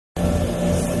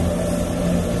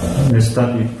Let's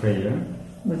start with prayer.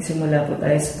 Magsimula po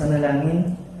tayo sa panalangin.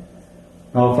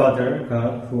 Our Father,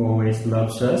 God, who always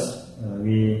loves us,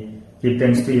 we give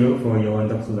thanks to you for your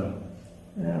wonderful love.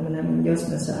 Manaming Diyos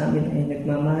na sa amin ay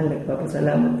nagmamahal,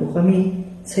 nagpapasalamat po kami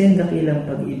sa iyong dakilang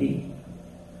pag-ibig.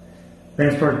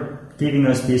 Thanks for giving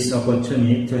us this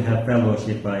opportunity to have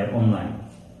fellowship by online.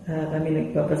 Kami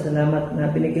nagpapasalamat na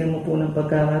binigyan mo po ng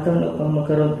pagkakataon upang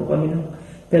magkaroon po kami ng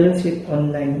fellowship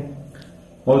online.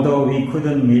 Although we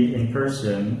couldn't meet in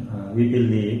person, we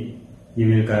believe you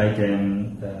will guide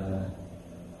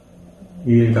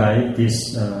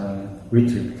this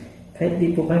retreat. Kahit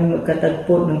di po kami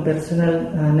magkatagpo ng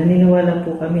personal, naniniwala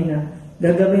po kami na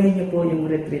gagabayin niyo po yung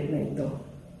retreat na ito.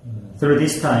 Through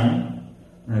this time,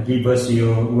 give us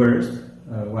your words,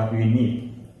 what we need.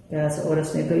 Kaya sa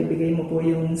oras na ito, ibigay mo po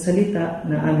yung salita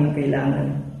na aming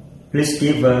kailangan. Please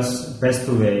give us best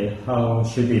way how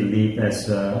should we live as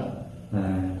a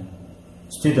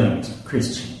student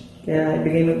Christian. Kaya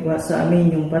ibigay mo po sa amin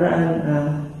yung paraan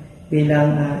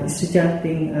bilang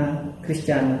estudyanteng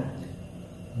Kristiyano.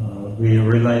 We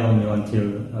rely on you until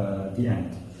the end.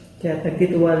 Kaya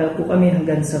nagtitiwala po kami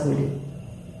hanggang sa huli.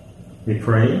 We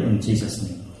pray in Jesus'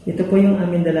 name. Ito po yung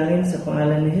aming dalangin sa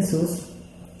pangalan ni Jesus.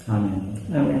 Amen.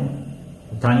 Amen.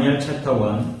 Daniel chapter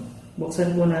 1.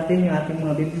 Buksan po natin yung ating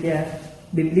mga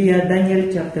Biblia,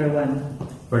 Daniel chapter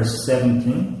 1. Verse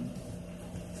 17.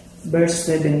 Verse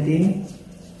 17.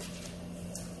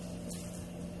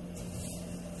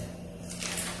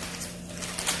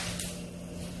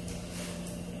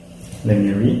 Let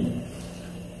me read.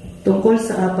 Tungkol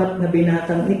sa apat na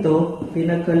binatang ito,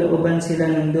 pinagkalooban sila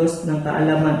ng Diyos ng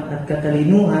kaalaman at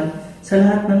katalinuhan sa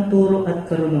lahat ng turo at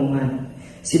karunungan.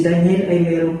 Si Daniel ay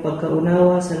mayroong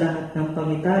pagkaunawa sa lahat ng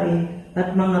pangitain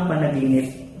at mga panaginip.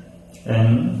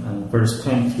 And verse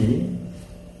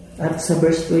 20. At sa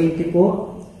verse 20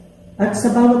 po, at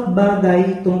sa bawat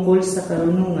bagay tungkol sa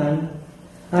karunungan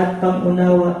at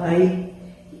pangunawa ay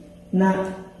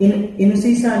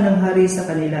inusisa ng hari sa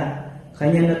kanila.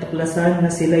 Kanya natuklasan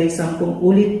na sila'y 10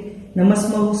 ulit na mas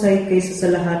mahusay kaysa sa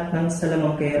lahat ng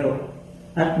salamangkero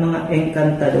at mga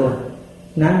engkantador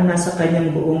na nasa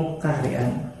kanyang buong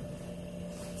kaharian.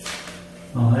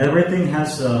 Everything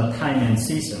has a time and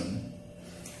season.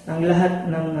 Ang lahat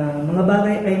ng mga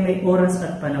bagay ay may oras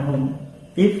at panahon.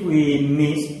 If we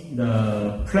miss the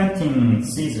planting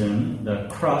season,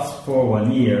 the crops for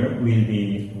 1 year will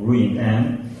be ruined,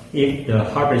 and if the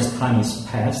harvest time is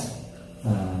past,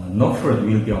 no fruit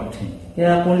will be obtained.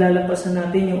 Kaya kung lalapasan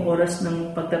natin yung oras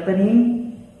ng pagtatanim,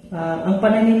 ang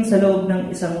pananim sa loob ng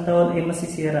 1 taon ay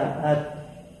masisira, at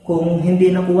kung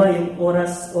hindi nakuha yung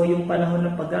oras o yung panahon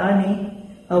ng pag-aani,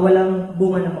 walang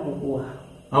bunga na makukuha.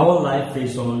 Our life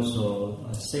is also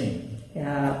the same.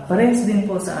 Kaya parehas din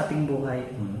po sa ating buhay.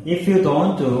 If you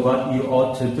don't do what you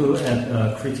ought to do at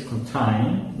a critical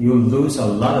time, you lose a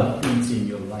lot of things in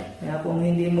your life. Kaya kung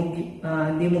hindi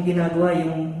mo ginagawa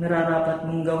yung nararapat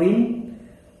mong gawin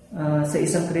sa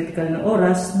isang critical na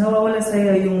oras, nawawala sa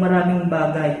iyo yung maraming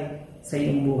bagay sa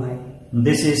iyong buhay.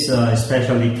 This is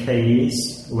especially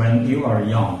case when you are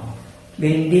young.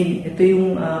 Gayun din, ito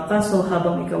yung kaso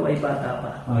habang ikaw ay bata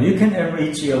pa. You can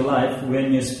enrich your life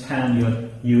when you spend your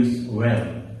youth well.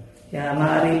 Kaya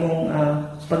maaari mong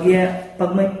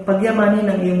pagyamanin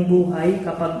ang iyong buhay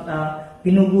kapag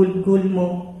ginugugol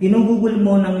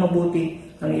mo ng mabuti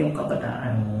ang iyong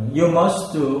kabataan. You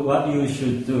must do what you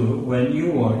should do when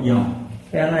you are young.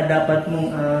 Kaya nga dapat mong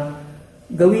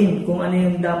gawin kung ano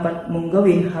yung dapat mong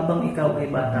gawin habang ikaw ay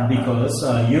bata pa. Because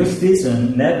youth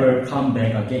season never come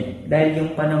back again. Dahil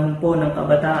yung panahon po ng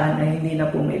kabataan ay hindi na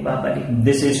po may babalik.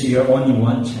 This is your only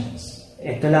one chance.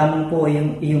 Ito lamang po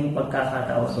yung iyong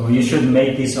pagkakataon. So you should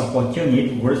make this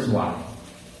opportunity worthwhile.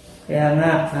 Kaya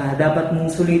nga, dapat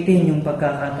mong sulitin yung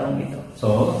pagkakataon ito.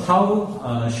 So how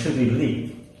should we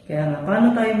live? Kaya nga,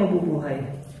 paano tayo mabubuhay?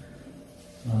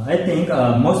 I think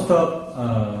most of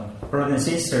brothers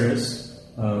and sisters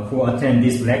who attend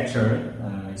this lecture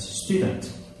is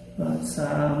students.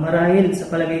 Marahil, sa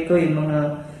palagay ko, yung mga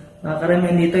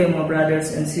karamihan dito, yung mga brothers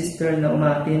and sisters na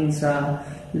umatin sa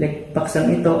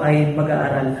paksang ito ay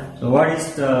mag-aaral. So what is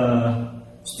the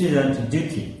student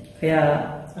duty? Kaya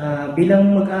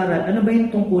bilang mag-aaral, ano ba yung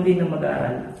tungkulin ng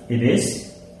mag-aaral? It is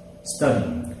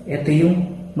studying. Ito yung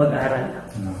mag-aaral.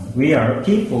 We are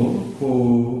people who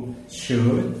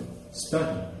should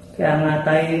study. Kaya nga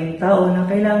tayo yung tao na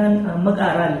kailangan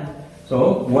mag-aaral.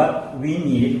 So what we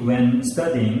need when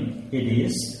studying, it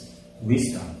is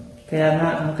wisdom. Kaya nga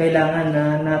ang kailangan na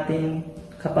natin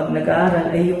kapag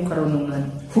nag-aaral ay yung karunungan.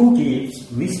 Who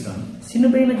gives wisdom? Sino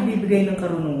ba yung nagbibigay ng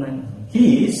karunungan?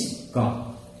 He is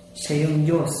God. Siya yung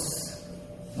Diyos.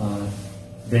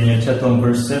 Daniel chapter 1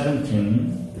 verse 17.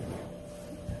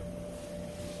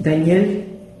 Daniel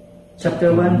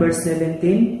chapter 1 verse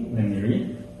 17. Let me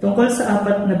read. Tungkol sa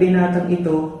apat na binatang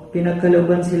ito,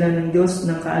 pinagkalooban sila ng Diyos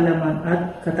ng kaalaman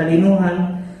at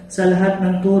katalinuhan sa lahat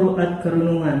ng turo at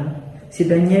karunungan. Si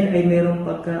Daniel ay mayroong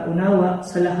pagkaunawa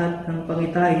sa lahat ng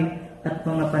pangitain at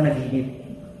mga panaginip.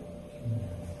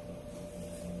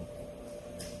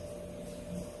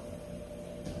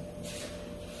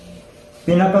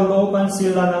 Pinagkalooban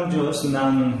sila ng Diyos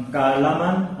ng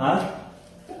kaalaman at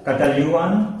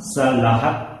katalinuhan sa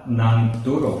lahat ng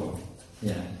turo.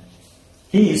 Yeah.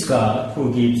 He is God who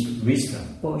gives wisdom.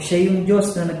 Siya yung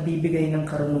Diyos na nagbibigay ng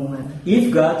karunungan. If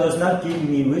God does not give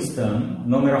me wisdom,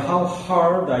 no matter how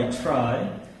hard I try,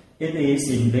 it is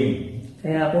in vain.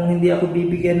 Kaya kung hindi ako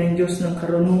bibigyan ng Diyos ng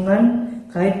karunungan,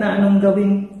 kahit na anong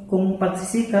gawin kong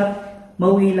pagsisikap,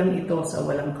 mauwi lang ito sa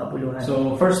walang kabuluhan.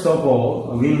 So first of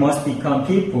all, we must become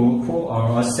people who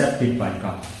are accepted by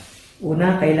God.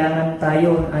 Una, kailangan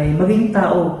tayo ay maging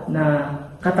tao na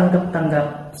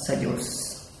katanggap-tanggap sa Diyos.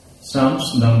 Psalms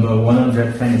number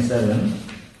 127,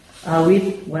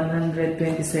 Awit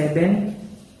 127,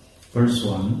 verse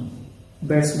 1.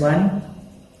 verse 1.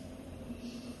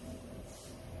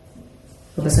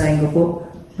 Babasahin ko po.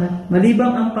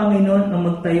 Malibang ang Panginoon ang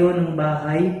magtayo ng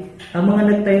bahay, ang mga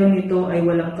nagtayo nito ay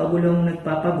walang kabulong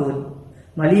nagpapagod.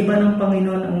 Maliban ang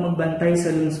Panginoon ang magbantay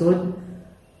sa lungsod,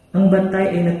 ang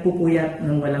bantay ay nagpupuyat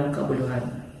ng walang kabuluhan.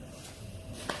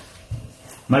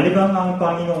 Maliban ang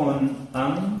Panginoon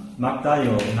ang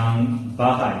magtayo ng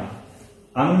bahay,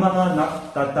 ang mga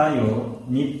nagtatayo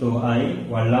nito ay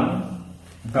walang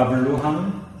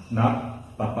kabuluhang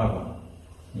nagpapagod.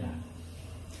 Yeah.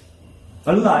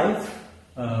 A life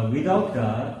without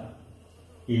God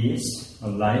is a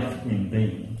life in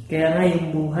vain. Kaya nga yung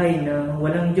buhay na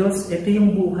walang Diyos, ito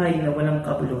yung buhay na walang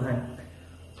kabuluhan.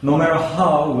 No matter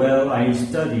how well I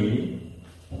study,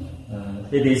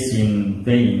 it is in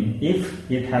vain if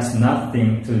it has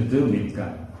nothing to do with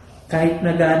God. Kahit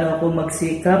na gaano ako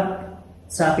magsikap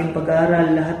sa aking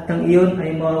pag-aaral, lahat ng iyon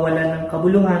ay mawawalan ng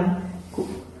kabulan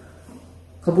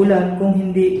kung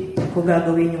hindi ko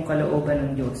gagawin yung kalooban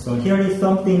ng Diyos. So here is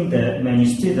something that many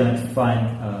students find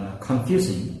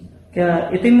confusing.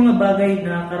 Kaya ito yung mga bagay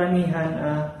na karamihan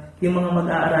yung mga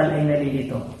mag-aaral ay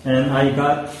nalilito. And I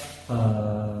got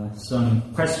some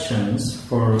questions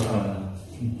for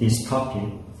this topic.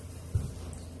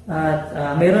 At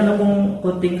mayroon akong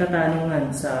kunting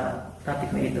katanungan sa topic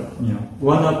na ito. Yeah.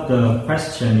 One of the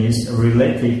question is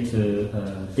related to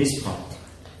this part.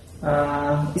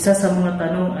 Isa sa mga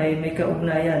tanong ay may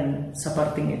kaugnayan sa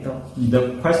parting ito.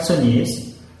 The question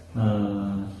is,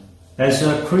 as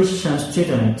a Christian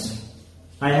student,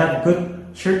 I have good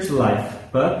church life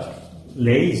but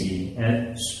lazy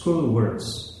at school works.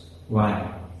 Why?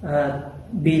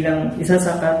 Bilang isa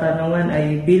sa katanungan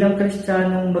ay bilang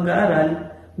Kristiyanong mag-aaral,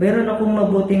 mayroon akong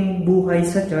mabuting buhay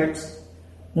sa church,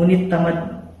 ngunit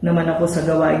tamad naman ako sa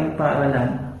gawaing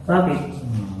paaralan. Bakit?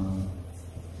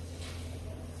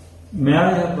 May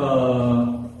I have a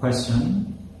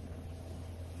question?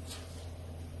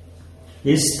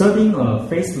 Is studying a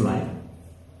faith life?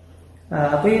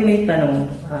 Ako yung may tanong,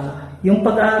 yung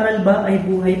pag-aaral ba ay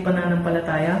buhay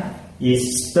pananampalataya?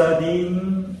 Is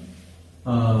studying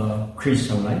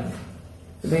Christian life?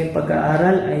 Diba yung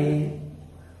pag-aaral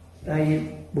ay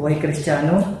buhay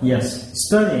Kristiyano? Yes,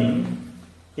 studying,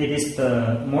 it is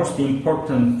the most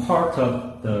important part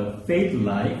of the faith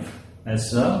life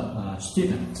as a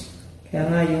student. Kaya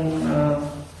nga yung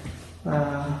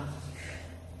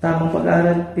tamang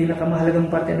pag-aaral,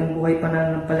 pinakamahalagang parte ng buhay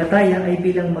pananampalataya ay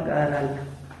bilang mag-aaral.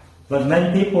 But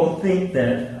many people think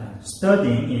that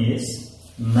studying is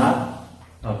not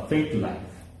a faith life.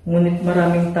 Ngunit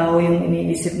maraming tao yung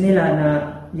iniisip nila na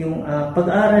yung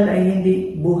pag-aaral ay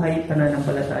hindi buhay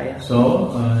pananampalataya.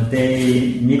 So,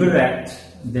 they neglect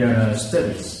their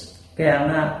studies. Kaya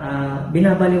nga,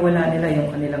 binabaliwala nila yung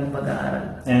kanilang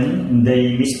pag-aaral. And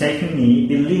they mistakenly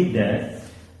believe that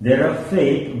their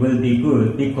faith will be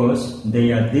good because they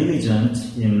are diligent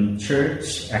in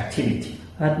church activity.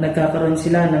 At nagkakaroon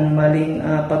sila ng maling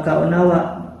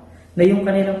pagkaunawa na yung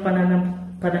kanilang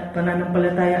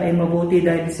pananampalataya ay mabuti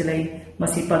dahil sila ay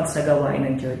masipag sa gawain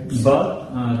ng church.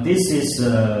 But this is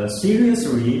a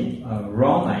seriously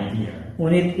wrong idea.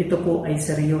 Ngunit ito po ay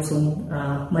seryosong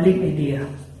maling idea.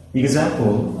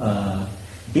 Example,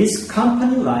 this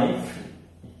company life,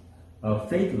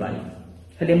 faith life.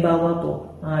 Halimbawa po,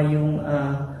 yung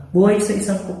buhay sa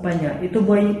isang kumpanya, ito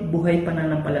buhay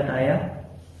pananampalataya?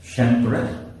 Siyempre.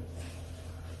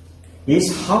 Is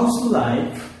house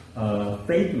life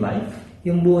faith life?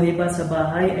 Yung buhay ba sa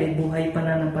bahay ay buhay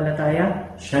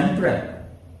pananampalataya? Siyempre.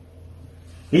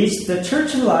 Is the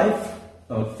church life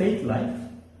a faith life?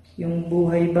 Yung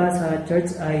buhay ba sa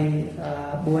church ay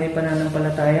buhay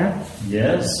pananampalataya?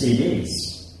 Yes, it is.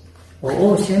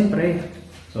 Oo, siyempre.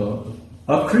 So,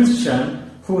 a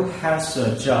Christian who has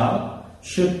a job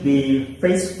should be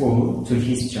faithful to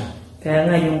his job. Kaya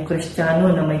nga yung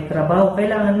Kristiyano na may trabaho,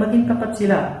 kailangan maging tapat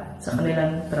sila sa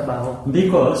kanilang trabaho.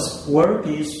 Because work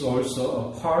is also a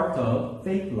part of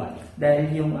faith life.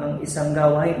 Dahil yung ang isang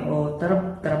gawain o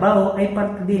trabaho ay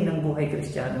parte din ng buhay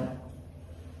Kristiyano.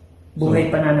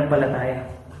 Buhay pananampalataya.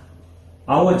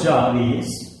 Our job is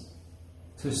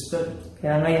to study.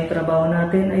 Kaya nga yung trabaho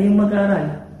natin ay yung mag-aral.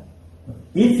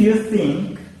 If you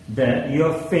think that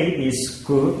your faith is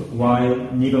good while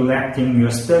neglecting your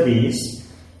studies,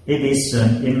 it is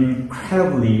an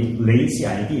incredibly lazy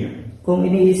idea. Kung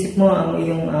iniisip mo ang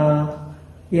iyong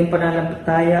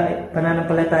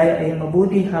pananampalataya ay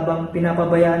mabuti habang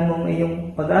pinapabayaan mo ang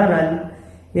iyong pag-aral,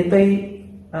 ito'y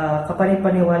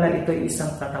kapanipaniwala, ito'y isang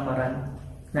katamaran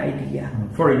na idea.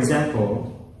 For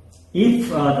example, if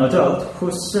an adult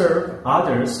who serves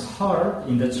others hard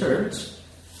in the church,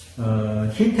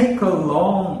 he take a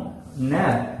long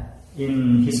nap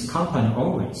in his company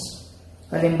always.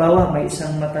 Halimbawa, may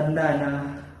isang matanda na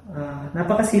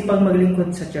napakasipag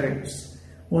maglingkod sa church.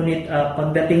 Ngunit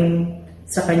pagdating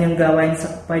sa kanyang gawain sa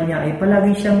kanya ay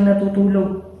palagi siyang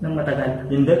natutulog ng matagal.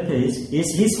 In that case, is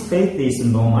his faith is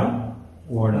normal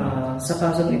or not? Sa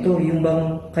kasong ito, yung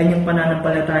bang kanyang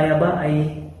pananampalataya ba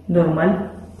ay normal?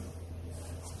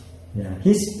 Yeah,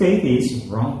 his faith is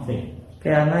wrong faith.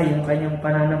 Kaya nga, yung kanyang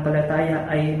pananampalataya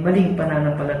ay maling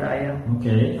pananampalataya.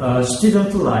 Okay,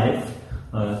 student life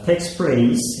takes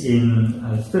place in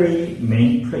three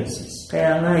main places.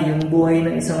 Kaya nga, yung buhay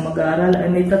ng isang mag-aaral ay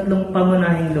may tatlong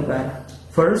pangunahing lugar.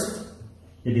 First,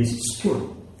 it is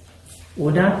school.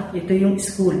 Una, ito yung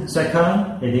school.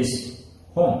 Second, it is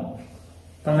home.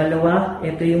 Pangalawa,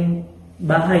 ito yung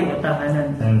bahay o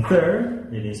tahanan. And third,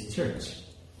 it is church.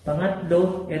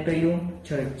 Pangatlo, ito yung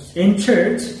church. In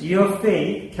church, your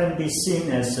faith can be seen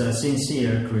as a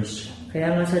sincere Christian.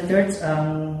 Kaya nga sa church,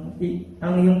 ang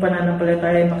iyong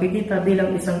pananampalataya ay makikita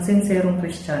bilang isang sinserong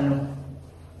Kristiyano.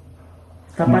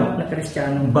 Tapat na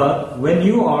Kristiyano. But when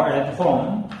you are at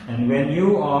home and when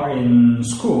you are in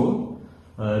school,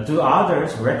 do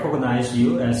others recognize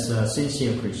you as a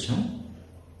sincere Christian?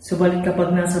 Subalit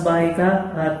kapag nasa bahay ka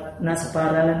at nasa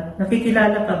paaralan,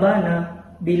 nakikilala ka ba na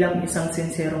bilang isang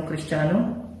sinserong Kristiyano?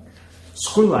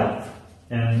 School life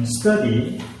and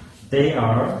study, they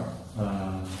are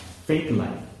faith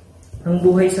life. Ang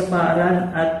buhay sa paaralan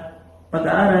at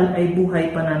pag-aaral ay buhay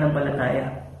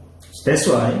pananampalataya. That's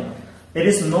why it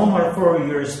is normal for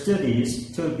your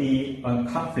studies to be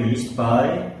accomplished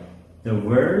by the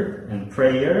word and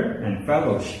prayer and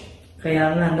fellowship.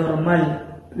 Kaya nga normal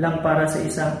lang para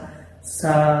sa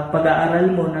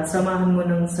pag-aaral mo na samahan mo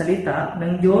ng salita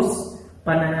ng Diyos,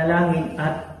 pananalangin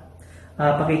at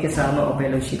pakikisama o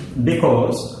fellowship.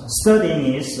 Because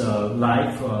studying is a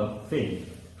life of faith.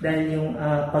 Dahil yung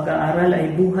pag-aaral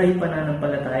ay buhay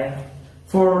pananampalataya.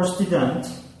 For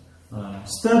students,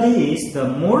 study is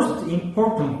the most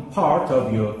important part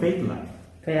of your faith life.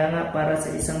 Kaya nga para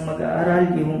sa isang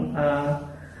mag-aaral, yung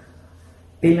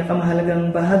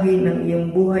pinakamahalagang bahagi ng iyong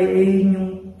buhay ay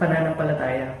yung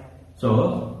pananampalataya. So,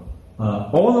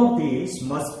 all of these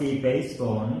must be based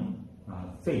on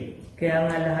faith. Kaya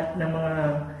nga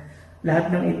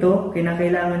lahat ng ito,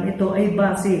 kinakailangan ito ay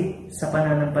base sa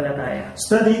pananampalataya.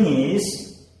 Studying is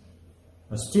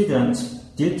a student's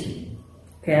duty.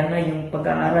 Kaya nga yung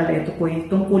pag-aaral, ito po ay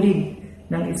tungkulin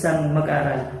ng isang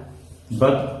mag-aaral.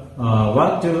 But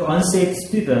what do unsaved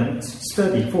students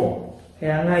study for?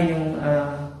 Kaya nga yung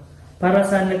para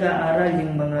sa nag-aaral,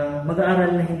 yung mga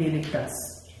mag-aaral na hindi ligtas.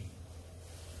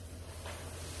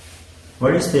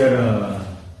 What is their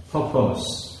purpose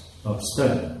of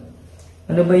study?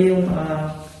 Ano ba yung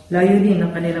layunin ng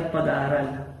kanilang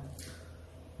pag-aaral?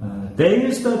 They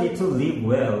will study to live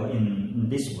well in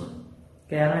this world.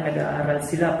 Kaya nga nag-aaral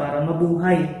sila para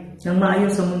mabuhay ng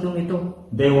maayos sa mundong ito.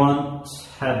 They want to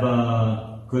have a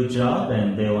good job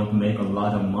and they want to make a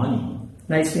lot of money.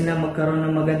 Nais nila magkaroon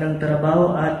ng magandang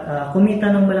trabaho at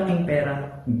kumita ng malaking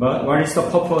pera. But what is the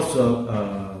purpose of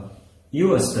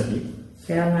your study?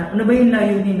 Kaya nga, ano ba yung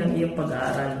layunin ng iyong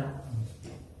pag-aaral?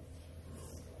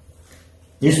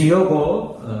 Is your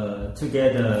goal to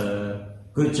get a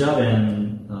good job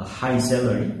and a high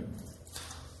salary?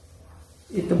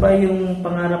 Ito ba yung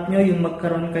pangarap nyo, yung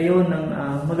magkaroon kayo ng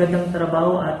magandang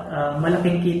trabaho at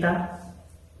malaking kita?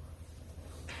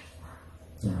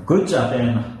 Good job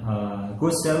and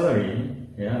good salary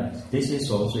Yeah, this is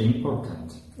also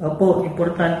important. Opo,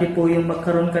 importante po yung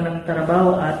magkaroon ka ng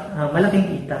trabaho at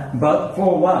malaking kita. But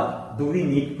for what do we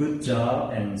need good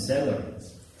job and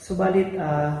salaries? Subalit,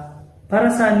 para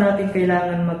saan natin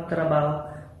kailangan magtrabaho?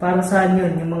 Para saan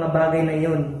yun, yung mga bagay na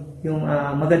yun? Yung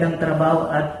magandang trabaho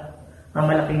at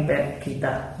malaking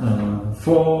kita.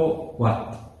 For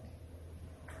what?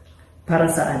 Para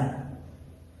saan?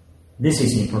 This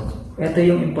is important. Ito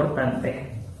yung importante.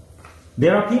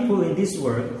 There are people in this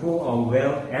world who are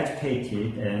well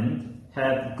educated and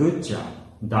have good job.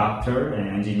 Doctor and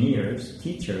engineers,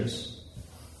 teachers.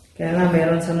 Kaya nga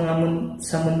meron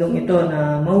sa mundong ito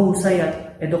na mahusay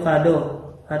at edukado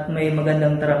at may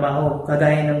magandang trabaho,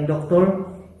 kagaya ng doktor,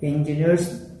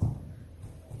 engineers.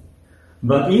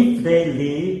 But if they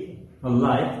live a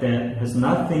life that has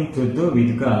nothing to do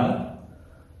with God,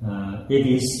 it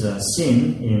is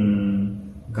sin in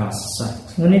God's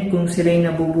sight. Ngunit kung sila'y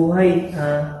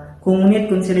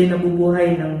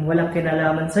nabubuhay ng walang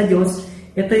kinalaman sa Diyos,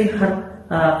 ito'y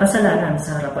kasalanan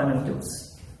sa harapan ng Diyos.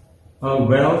 A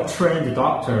well-trained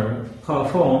doctor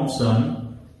performs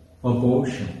an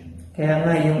abortion. Kaya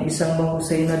nga, yung isang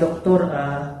mahusay na doktor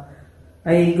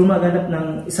ay gumaganap ng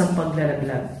isang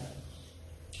paglalaglag.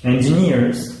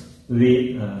 Engineers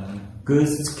with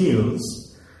good skills,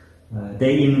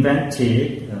 they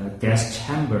invented a gas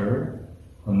chamber,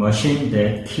 a machine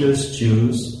that kills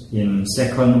Jews in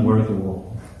Second World War.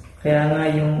 Kaya nga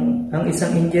ang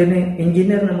isang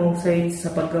engineer na mahusay sa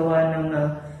paggawa ng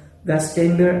gas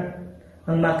chamber,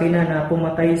 ang makina na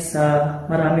pumatay sa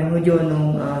maraming Hudyo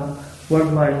noong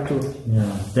World War II.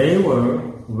 Yeah, they were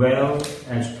well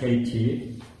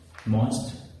educated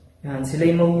monsters. Yan,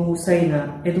 sila'y mahuhusay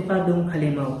na edukadong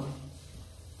halimaw.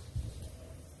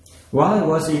 Why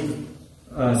was it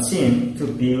sin to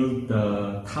build the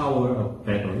Tower of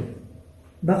Babel?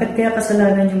 Bakit kaya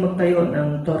kasalanan yung magtayo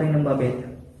ng Torre ng Babel?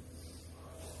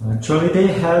 Actually,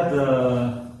 they had a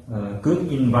good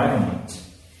environment.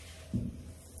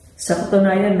 Sa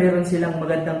katunayan, meron silang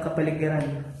magandang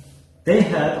kapaligiran. They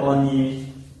had only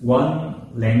one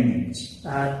language.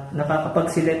 At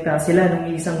nakakapagsilita sila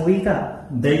ng isang wika.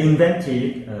 They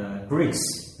invented bricks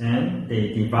and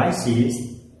they devised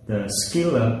the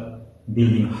skill of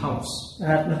building house.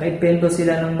 At nakaimbento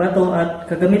sila ng bato at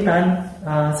kagamitan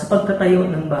sa pagtatayo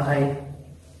ng bahay.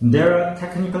 Their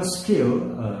technical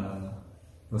skill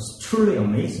was truly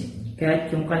amazing. Kaya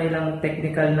yung kanilang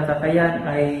technical na kakayahan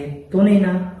ay tunay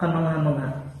na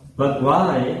kamangha-mangha. But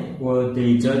why were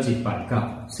they judged by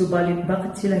God? Subalit,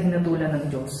 bakit sila hinatulan ng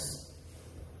Diyos?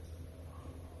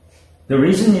 The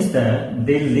reason is that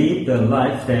they lived a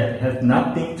life that had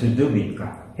nothing to do with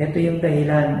God. Ito yung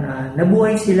dahilan na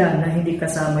nabuhay sila na hindi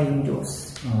kasama yung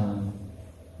Diyos.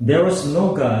 There was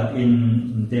no God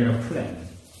in their plan.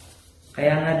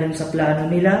 Kaya nga dun sa plano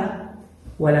nila,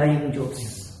 wala yung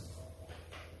Diyos.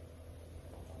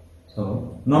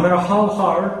 So, no matter how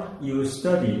hard you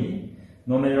study,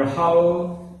 no matter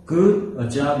how good a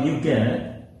job you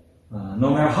get,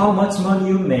 no matter how much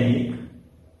money you make,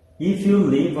 if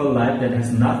you live a life that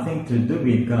has nothing to do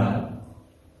with God,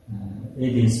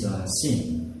 it is a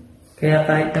sin. Kaya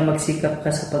kahit na magsikap ka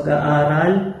sa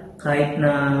pag-aaral, kahit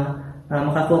na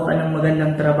makakuha ka ng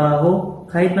magandang trabaho,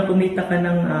 kahit na kumita ka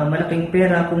ng malaking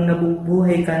pera, kung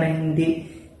nabubuhay ka na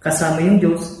hindi kasama yung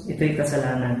Diyos, ito'y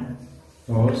kasalanan.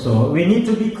 Also, we need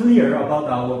to be clear about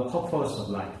our purpose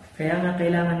of life. Kaya nga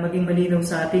kailangan maging malinaw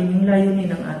sa atin yung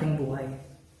layunin ng ating buhay.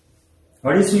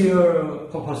 What is your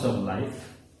purpose of life?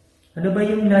 Ano ba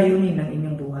yung layunin ng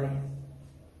inyong buhay?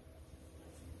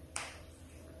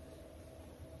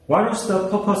 What is the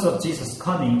purpose of Jesus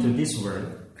coming to this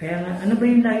world? Kaya nga, ano ba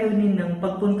yung layunin ng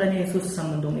pagpunta ni Jesus sa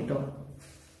mundong ito?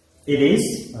 It is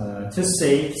to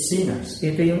save sinners.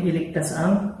 Ito yung iligtas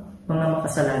ang mga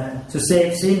makasalanan. To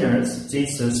save sinners,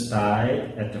 Jesus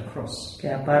died at the cross.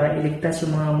 Kaya para iligtas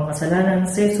yung mga makasalanan,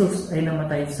 si Jesus ay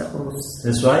namatay sa krus.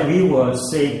 That's why we were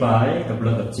saved by the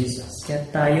blood of Jesus. Kaya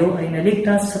tayo ay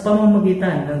naligtas sa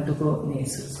pamamagitan ng dugo ni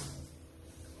Jesus.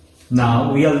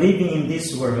 Now, we are living in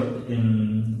this world in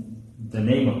the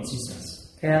name of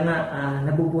Jesus. Kaya nga,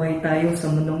 nabubuhay tayo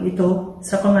sa mundong ito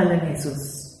sa pangalan ni Jesus.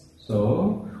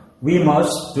 So, we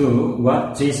must do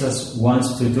what Jesus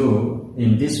wants to do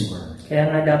in this world.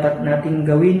 Kaya nga dapat natin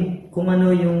gawin kung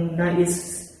ano yung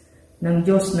nais ng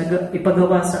Diyos na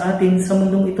ipagawa sa atin sa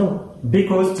mundong ito.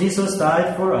 Because Jesus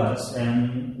died for us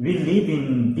and we live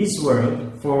in this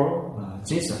world for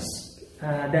Jesus.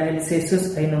 Dahil si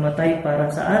Jesus ay namatay para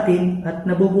sa atin at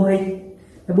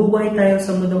nabubuhay tayo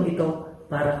sa mundong ito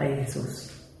para kay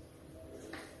Jesus.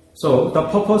 So the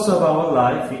purpose of our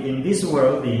life in this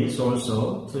world is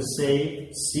also to save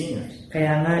sinners.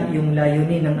 Kaya nga, yung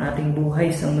layunin ng ating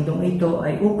buhay sa mundong ito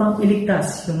ay upang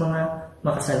iligtas yung mga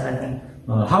makasalanan.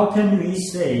 How can we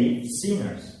save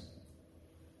sinners?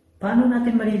 Paano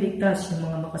natin maliligtas yung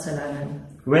mga makasalanan?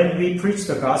 When we preach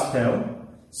the gospel,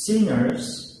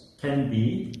 sinners can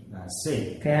be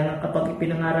saved. Kaya nga kapag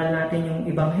ipinangaral natin yung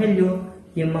ebanghelyo,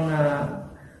 yung mga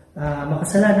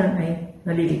makasalanan ay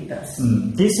naliligtas.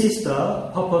 This is the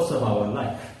purpose of our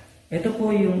life. Ito po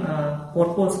yung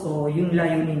purpose o yung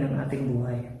layunin ng ating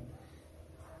buhay.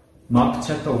 Mark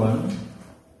chapter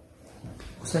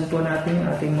 1. Buksan po natin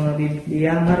ang ating mga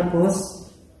Biblia. Marcos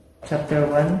chapter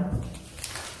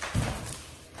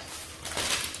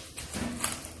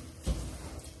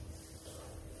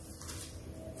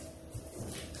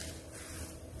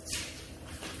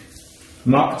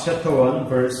Mark chapter 1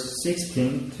 verse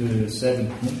 16 to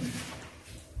 17.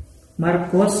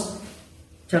 Marcos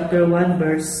chapter 1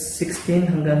 verse 16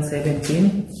 hanggang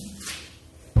 17.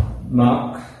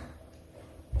 Mark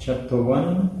chapter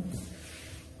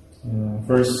 1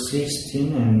 verse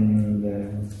 16 and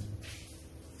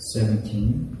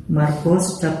 17.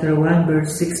 Marcos chapter 1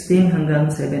 verse 16 hanggang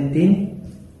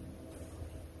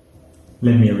 17.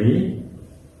 Let me read.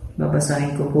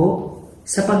 Babasahin ko po.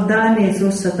 Sa pagdaan ni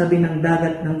Jesus sa tabi ng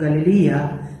dagat ng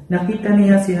Galilea, nakita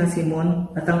niya sina Simon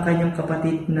at ang kanyang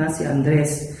kapatid na si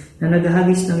Andres na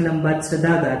naghahagis ng lambat sa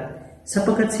dagat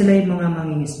sapagkat sila'y mga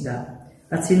mangingisda.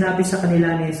 At sinabi sa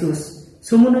kanila ni Jesus,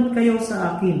 "Sumunod kayo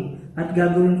sa akin at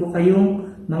gagawin ko kayong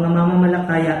mga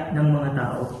mamamalakaya ng mga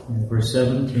tao." Verse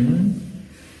 17.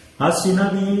 At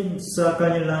sinabi sa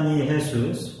kanila ni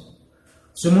Jesus,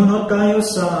 "Sumunod kayo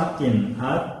sa akin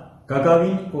at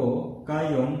gagawin ko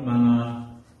kayong mga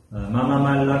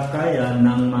mamamalakaya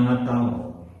ng mga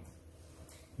tao."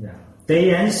 Yeah.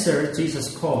 They answered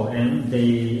Jesus' call and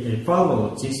they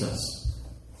followed Jesus.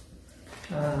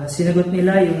 Sinagot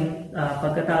nila yung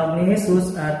pagkatawag ni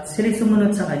Jesus at sila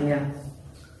sumunod sa kanya.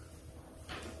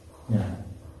 Yeah.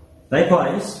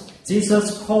 Likewise,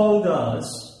 Jesus called us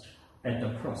at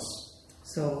the cross.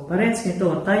 So, parehas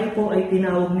nito, tayo po ay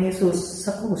tinawag ni Jesus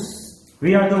sa krus.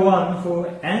 We are the one who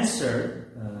answered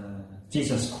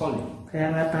Jesus' calling. Kaya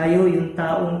nga tayo yung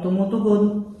taong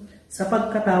tumutugon sa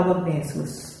pagkatawag ni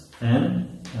Jesus. And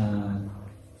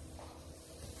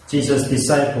Jesus'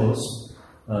 disciples,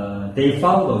 they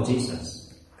follow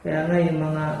Jesus. Kaya nga yung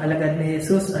mga alagad ni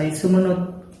Jesus ay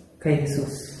sumunod kay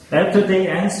Jesus. After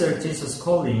they answered Jesus'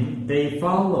 calling, they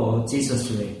follow Jesus'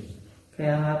 way.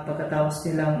 Kaya nga pagkatapos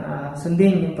nilang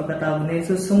sundin yung pagkatawag ni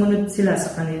Jesus, sumunod sila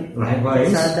sa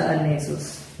kanila sa daan ni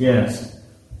Jesus. Yes.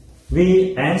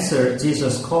 We answered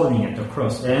Jesus' calling at the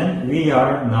cross and we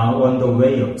are now on the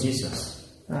way of Jesus.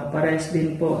 Parehas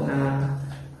din po na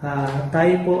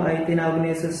tayo po ay tinawag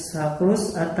ni Jesus sa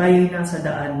krus at tayo ay nasa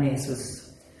daan ni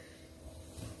Jesus.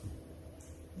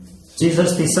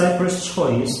 Jesus' disciples'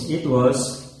 choice, it was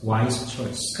wise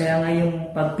choice. Kaya nga yung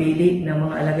pagpili ng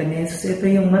mga alagad ni Jesus, ito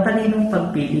yung matalinong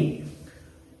pagpili.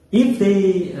 If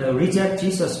they reject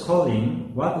Jesus'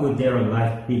 calling, what would their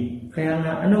life be? Kaya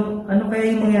nga, ano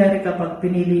kaya yung mangyayari kapag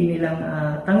pinili nilang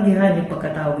tanggihan yung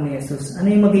pagkatawag ni Jesus? Ano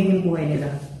yung magiging buhay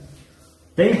nila?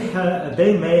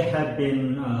 They may have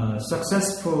been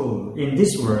successful in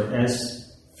this world as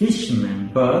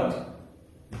fishermen, but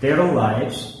their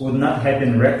lives would not have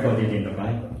been recorded in the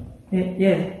Bible.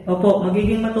 Yeah. Opo,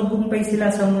 magiging matagumpay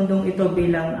sila sa mundong ito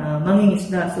bilang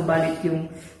mangingisda, subalit yung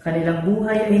kanilang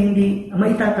buhay ay hindi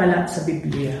maitatala sa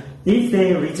Biblia. If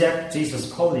they reject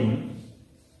Jesus' calling,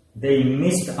 they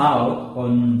missed out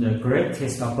on the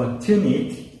greatest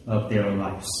opportunity of their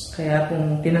lives. Kaya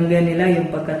kung tinanggihan nila yung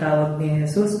pagkatawag ni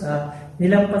Jesus,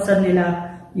 nilampasan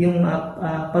nila yung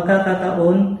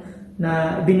pagkakataon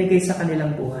na binigay sa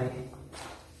kanilang buhay.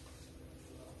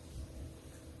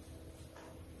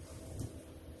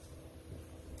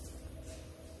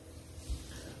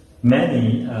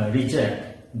 Many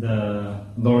reject the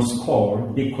Lord's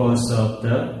call because of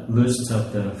the lust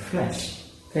of the flesh.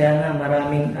 Kaya nga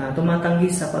maraming tumatanggi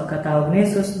sa pagkatawag ni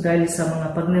Jesus dahil sa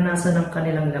mga pagnanasa ng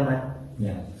kanilang laman.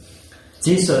 Yeah.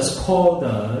 Jesus called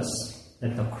us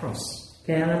at the cross.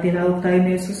 Kaya nga tinawag tayo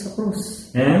ni Jesus sa krus.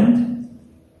 And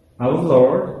our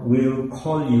Lord will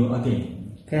call you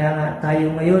again. Kaya nga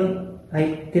tayo ngayon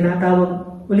ay tinatawag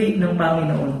uli ng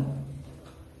Panginoon.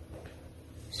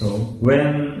 So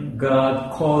when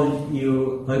God called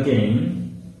you again,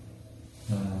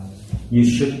 you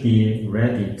should be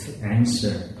ready to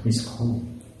answer His call.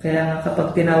 Kaya nga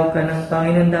kapag tinawag ka ng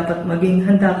Panginoon, dapat maging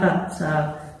handa ka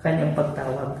sa Kanyang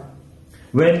pagtawag.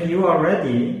 When you are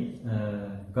ready,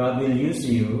 God will use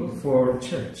you for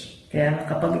church. Kaya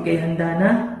kapag ikay handa na,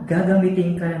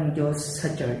 gagamitin ka ng Diyos sa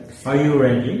church. Are you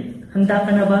ready? Handa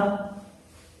ka na ba?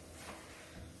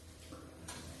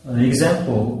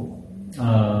 Example,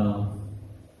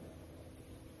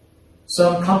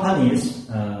 some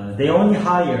companies, they only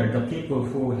hire the people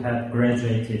who have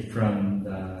graduated from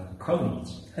the college.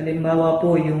 Halimbawa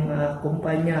po, yung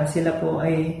kumpanya, sila po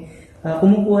ay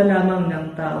kumukuha lamang ng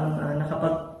taong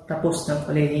nakapagtapos ng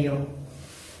kolehiyo.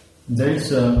 There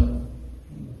is a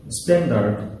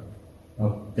standard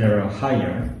of their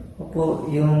hire. Opo,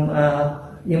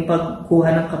 yung pagkuha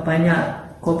ng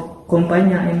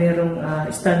kumpanya ay mayroong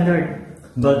standard.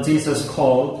 But Jesus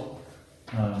called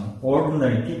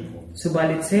ordinary people.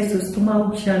 Subalit si Jesus,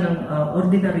 tumawag siya ng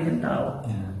ordinaryong tao.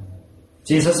 Yeah.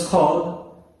 Jesus called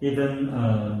even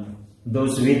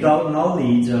those without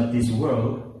knowledge of this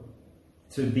world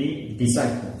to be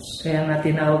disciples. Kaya nga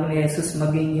tinawag ni Jesus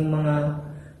maging yung mga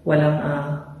walang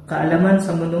kaalaman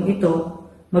sa mundong ito,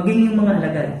 maging yung mga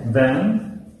alagad. Then,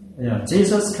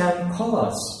 Jesus can call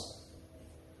us.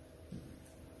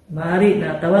 Maaari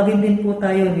na tawagin din po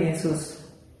tayo ni Jesus.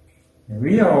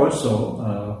 We are also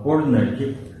ordinary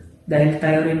people. Dahil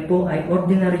tayo rin po ay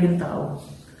ordinaryong tao.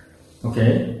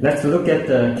 Okay, let's look at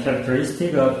the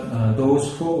characteristic of those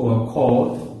who were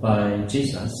called by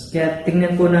Jesus. Kaya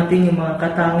tingnan po natin yung mga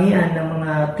katangian ng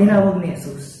mga tinawag ni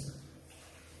Jesus.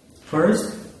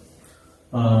 First,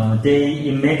 they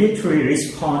immediately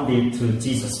responded to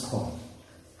Jesus' call.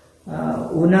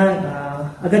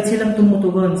 Agad silang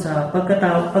tumutugon sa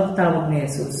pagtawag ni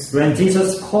Jesus. When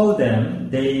Jesus called them,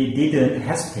 they didn't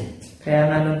hesitate. Kaya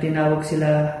nga nung tinawag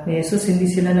sila ni Jesus, hindi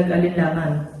sila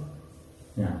nag-alinlangan.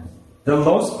 Yeah. The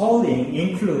Lord's calling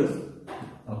includes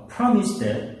a promise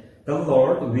that the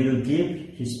Lord will give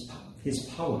His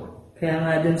power. Kaya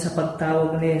nga dun sa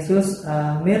pagtawag ni Jesus,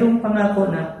 merong pangako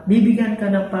na bibigyan ka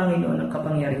ng Panginoon ng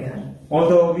kapangyarihan.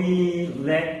 Although we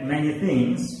lack many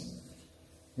things,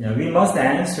 we must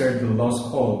answer the Lord's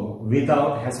call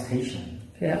without hesitation.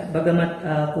 Kaya bagamat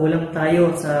kulang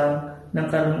tayo ng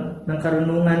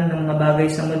karunungan ng mga bagay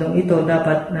sa mundong ito,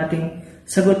 dapat nating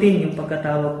sagutin yung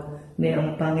pagkatawag ni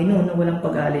ang Panginoon na walang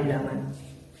pag-aalinlangan.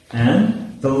 And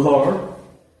the Lord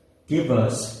give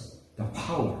us the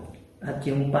power. At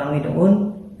yung Panginoon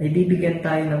ay bibigyan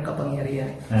tayo ng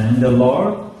kapangyarihan. And the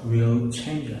Lord will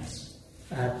change us.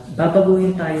 At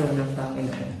babaguhin tayo ng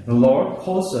Panginoon. The Lord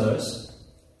calls us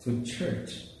to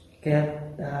church. Kaya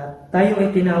tayo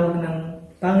ay tinawag ng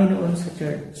Panginoon sa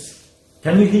church.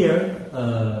 Can you hear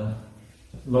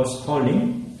Lord's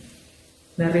calling?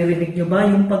 Naririnig niyo ba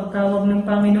yung pagtawag ng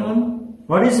Panginoon?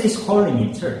 What is His calling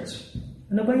in church?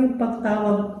 Ano ba yung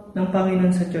pagtawag ng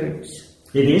Panginoon sa church?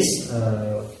 It is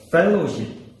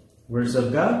fellowship, words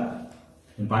of God,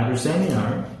 and Bible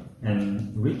seminar,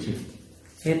 and retreat.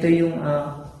 Ito yung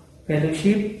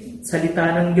fellowship,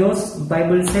 salita ng Diyos,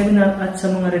 Bible seminar, at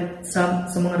sa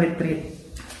mga retreat.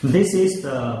 This is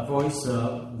the voice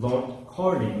of Lord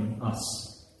calling us.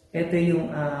 Ito yung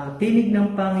tinig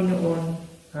ng Panginoon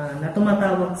na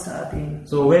tumatawag sa atin.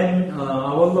 So when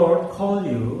our Lord call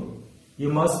you,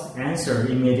 you must answer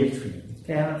immediately.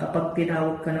 Kaya kapag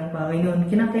tinawag ka ng Panginoon,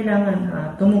 kinakailangan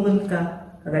tumugon ka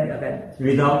agad-agad.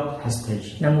 Without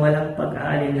hesitation. Nang walang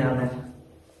pag-aalinlangan.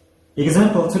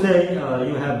 Example, today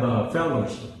you have a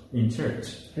fellowship in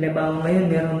church. Halimbawa ngayon,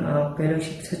 meron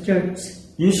fellowship sa church.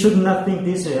 You should not think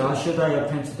this way, should I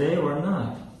attend today or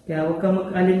not? Kaya huwag kang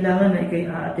mag-alinlangan na ikay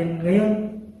a-attend ngayon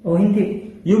o hindi.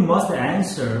 You must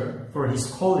answer for His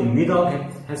calling without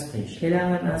hesitation.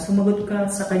 Kailangan sumagot ka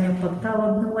sa kanyang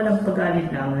pagtawag na walang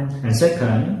pag-aalinlangan. And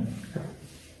second,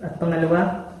 at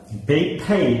pangalawa, they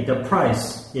paid the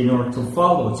price in order to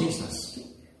follow Jesus.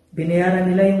 Binayaran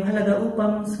nila yung halaga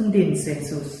upang sundin si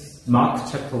Jesus. Mark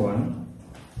chapter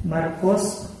 1.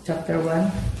 Marcos chapter 1.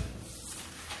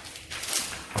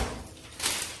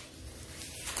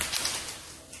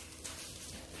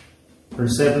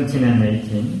 Verse 17 and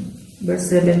 18.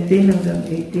 Verse 17 hanggang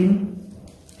 18.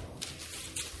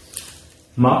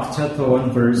 Mark chapter 1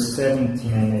 verse 17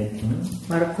 and 18.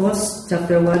 Marcos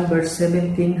chapter 1 verse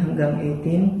 17 hanggang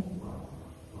 18.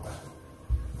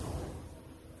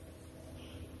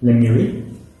 Let me read.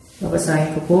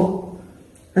 Babasahin ko po.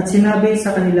 At sinabi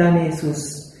sa kanila ni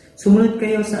Jesus, sumunod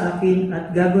kayo sa akin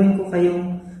at gagawin ko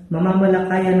kayong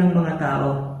mamamalakayan ng mga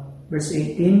tao. Verse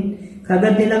 18.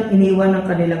 Kagad nilang iniwan ang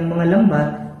kanilang mga lambat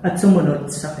at sumunod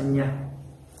sa Kanya.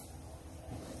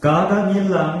 Kagad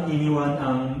nilang iniwan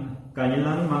ang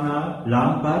kanilang mga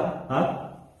lambat at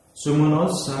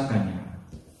sumunod sa Kanya.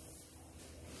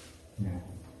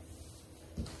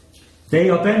 They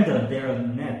abandoned their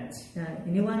net.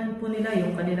 Iniwanan po nila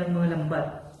yung kanilang mga lambat.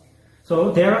 So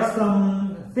there are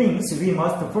some things we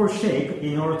must forsake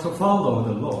in order to follow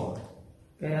the Lord.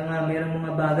 Kaya nga mayroong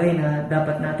mga bagay na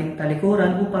dapat nating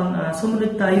talikuran upang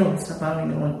sumunod tayo sa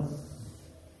Panginoon.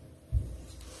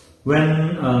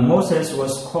 When Moses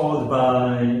was called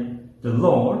by the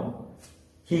Lord,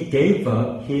 he gave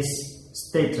up his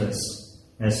status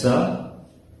as a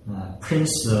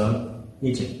prince of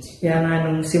Egypt. Kaya nga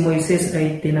nung si Moises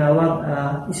ay tinawag,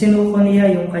 isinuko niya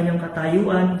yung kanyang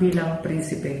katayuan bilang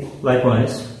prinsipe.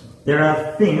 Likewise, there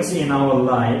are things in our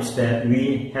lives that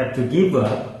we have to give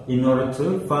up in order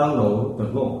to follow the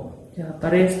Lord.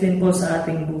 Parehas din po sa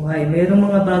ating buhay. Mayroong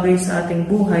mga bagay sa ating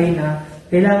buhay na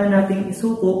kailangan nating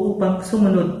isuko upang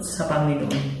sumunod sa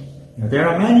Panginoon. There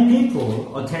are many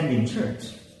people attending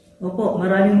church. Opo,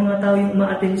 maraming mga tao yung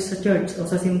ma-attend sa church o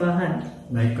sa simbahan.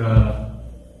 Like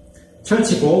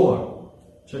churchgoer.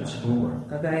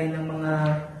 Kagaya ng mga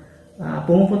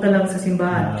pumupunta lang sa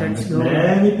simbahan, churchgoer.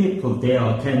 Many people, they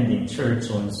are attending church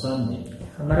on Sunday.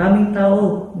 Maraming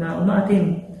tao na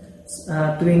uma-attend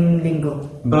tuwing linggo.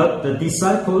 But the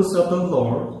disciples of the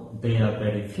Lord, they are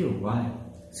very few. Why?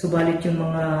 Subalit yung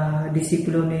mga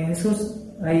disipulo ni Jesus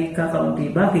ay kakaunti.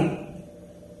 Bakit?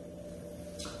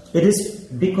 It is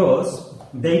because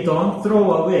they don't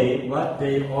throw away what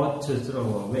they ought to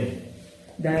throw away.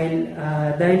 Dahil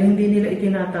hindi nila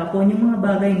itinatapon yung mga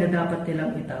bagay na dapat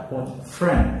nilang itapon.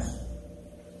 Friends,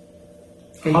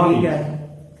 kaibigan,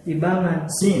 libangan,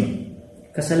 sin,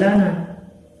 kasalanan,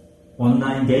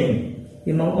 online game,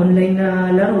 yung mga online na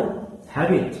laro,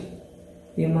 habit,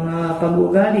 yung mga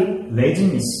pag-uugali,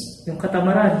 laziness. yung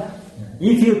katamaran.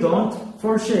 If you don't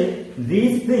forsake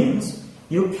these things,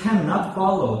 you cannot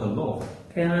follow the Lord.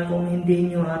 Kaya nga kung hindi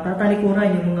nyo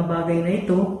tatalikuran yung mga bagay na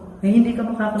ito, ay hindi ka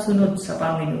makakasunod sa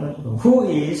Panginoon. Who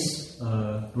is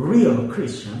a real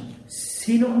Christian?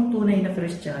 Sino ang tunay na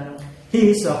Kristiyano?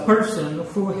 He is a person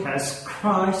who has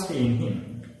Christ in him.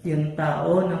 Yung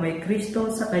tao na may Kristo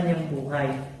sa kanyang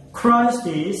buhay. Christ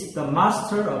is the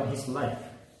master of his life.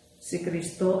 Si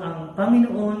Kristo ang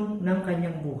Panginoon ng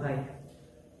kanyang buhay.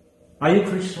 Are you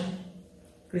Christian?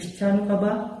 Kristiyano ka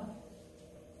ba?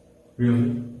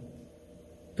 Really?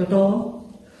 Totoo?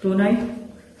 Tunay?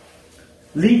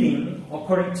 Living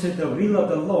according to the will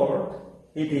of the Lord,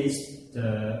 it is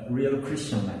the real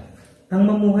Christian life. Ang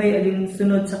mamuhay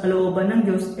alinsunod sa kalooban ng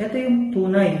Diyos, ito yung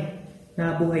tunay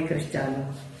na buhay Kristiyano.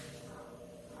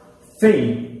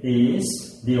 Faith is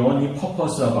the only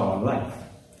purpose of our life.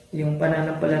 Yung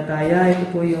pananampalataya, ito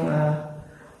po yung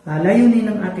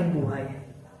layunin ng ating buhay.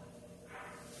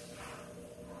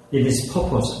 It is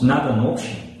purpose, not an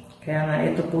option. Kaya nga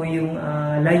ito po yung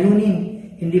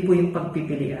layunin, hindi po yung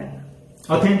pagpipilian.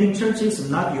 Attending church is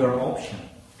not your option.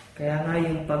 Kaya nga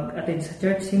yung pag-attend sa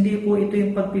church, hindi po ito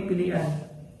yung pagpipilian.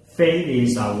 Faith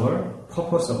is our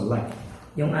purpose of life.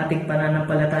 Yung ating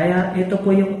pananampalataya, ito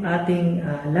po yung ating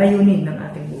layunin ng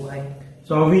ating buhay.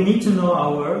 So we need to know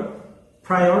our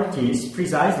priorities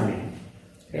precisely.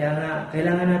 Kaya nga,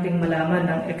 kailangan nating malaman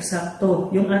ng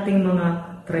eksakto yung ating mga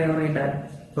prioridad.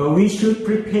 So we should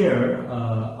prepare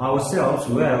ourselves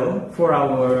well for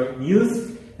our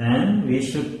youth, and we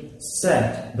should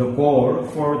set the goal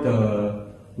for the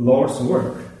Lord's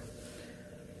work.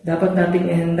 Dapat nating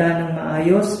ihanda ng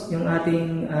maayos yung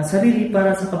ating sarili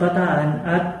para sa kabataan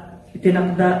at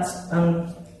itinakda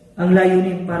ang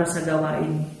layunin para sa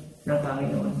gawain ng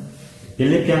Panginoon.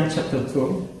 Philippians chapter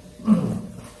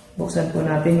 2. Buksan po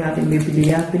natin ang ating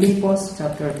Biblia, Filipos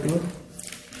chapter 2.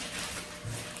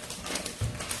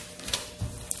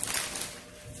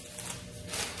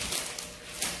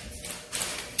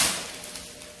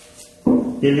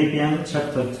 Philippians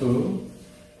chapter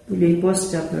 2. Filipos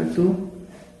chapter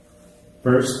 2.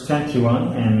 Verse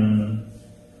 21 and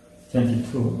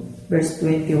 22. Verse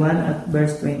 21 at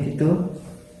verse 22.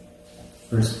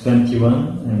 Verse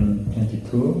 21 and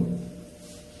 22.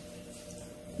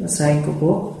 Basahin ko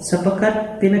po.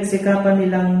 Sapagkat pinagsikapan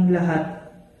nilang lahat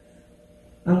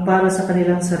ang para sa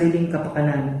kanilang sariling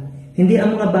kapakanan, hindi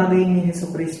ang mga bagay ni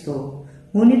Hesukristo.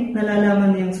 Ngunit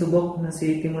nalalaman niyang subok na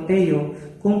si Timoteo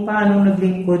kung paano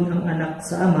naglingkod ang anak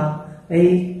sa ama,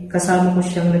 ay kasama ko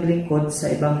siyang naglingkod sa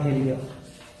Ebanghelyo.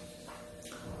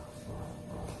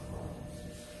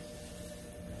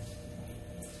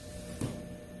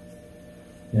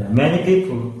 Many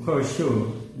people pursue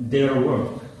their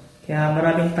work. Kaya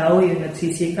maraming tao yung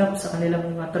nagsisikap sa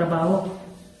kanilang mga trabaho.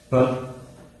 But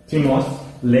Timothy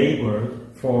labored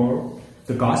for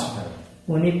the gospel.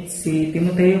 Ngunit si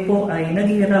Timoteo po ay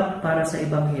naghihirap para sa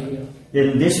Ebanghelyo.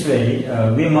 In this way,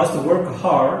 we must work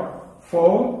hard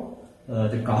for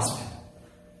the gospel.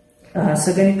 Sa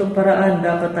ganitong paraan,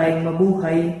 dapat tayong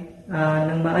mabuhay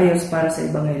ng maayos para sa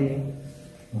Ebanghelyo.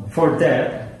 For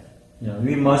that,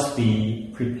 we must be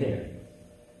prepared.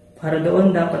 Para doon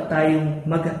dapat tayong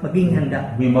maging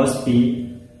handa. We must be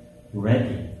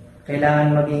ready. Kailangan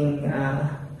maging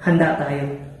handa tayo.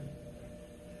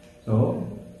 So,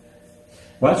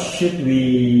 what should we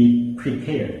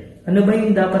prepare? Ano ba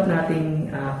yung dapat nating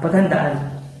paghandaan?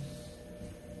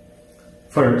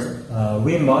 First,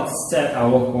 we must set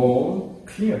our goal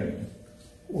clearly.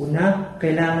 Una,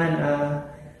 kailangan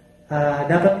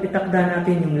dapat itakda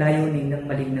natin yung layunin ng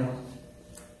malinaw.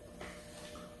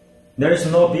 There is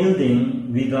no building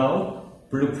without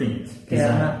blueprint.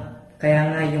 Kaya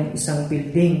nga yung isang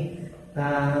building,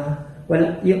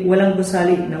 walang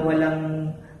gusali na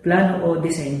walang plano o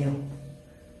disenyo.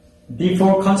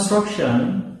 Before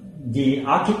construction, the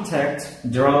architect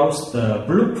draws the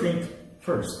blueprint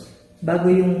first.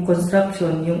 Bago yung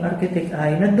construction, yung architect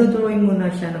ay nagdodrawing muna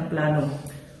siya ng plano.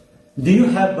 Do you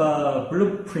have a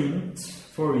blueprint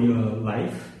for your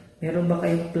life? Meron ba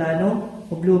kayong plano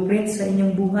o blueprint sa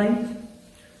inyong buhay?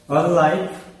 A life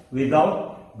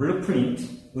without blueprint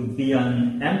would be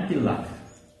an empty life.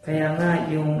 Kaya nga,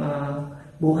 yung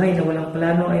buhay na walang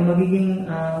plano ay magiging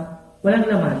walang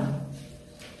laman.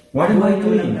 What am I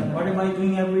doing? What am I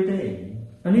doing every day?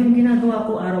 Ano yung ginagawa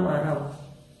ko araw-araw?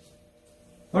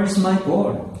 What is my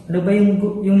goal? Ano ba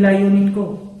yung layunin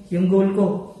ko? Yung goal ko?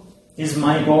 Is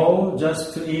my goal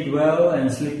just to eat well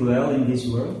and sleep well in this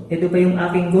world? Ito ba yung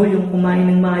aking goal, yung kumain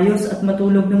ng maayos at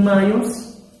matulog ng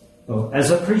maayos? So,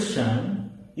 as a Christian,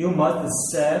 you must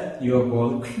set your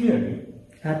goal clearly.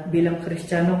 At bilang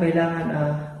Kristiyano, kailangan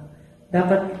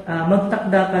dapat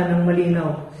magtakda ka ng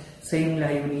malinaw sa iyong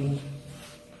layunin.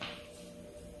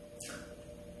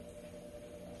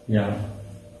 Yeah.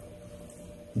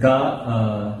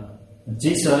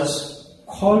 Jesus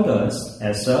called us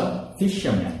as a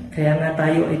fisherman. Kaya nga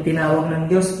tayo ay tinawag ng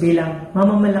Diyos bilang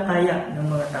mamamalakaya ng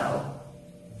mga tao.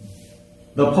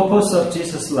 The purpose of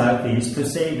Jesus' life is to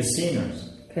save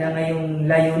sinners. Kaya nga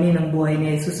yung layunin ng buhay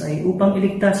ni Jesus ay upang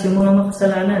iligtas yung mga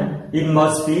makasalanan. It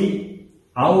must be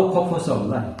our purpose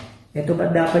of life. Ito ba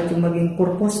dapat yung maging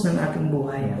purpose ng ating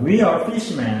buhay? We are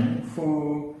fishermen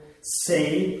who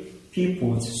save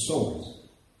people's souls.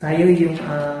 Tayo yung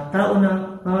tao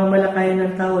na mamamalakaya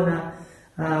ng tao na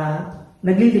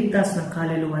nagliligtas ng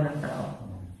kaluluwa ng tao.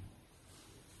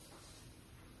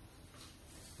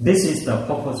 This is the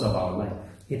purpose of our life.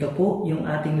 Ito po yung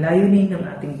ating layunin ng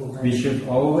ating buhay. We should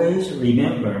always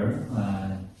remember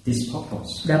this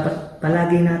purpose. Dapat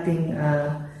palagi nating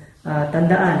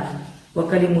tandaan, huwag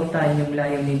kalimutan yung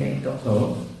layunin na ito.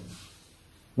 So,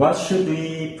 what should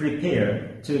we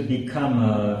prepare to become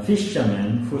a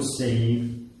fisherman who save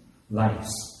lives?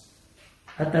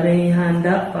 At ano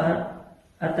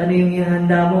yung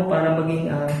ihanda mo para maging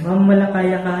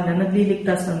mamamalakaya ka na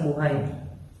nagliligtas ng buhay?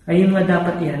 Ayun nga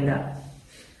dapat ihanda.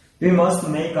 We must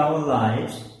make our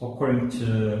lives according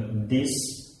to this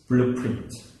blueprint.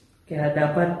 Kaya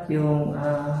dapat yung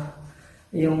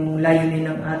layunin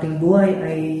ng ating buhay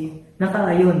ay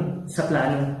nakaayon sa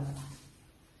plano.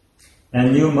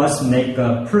 And you must make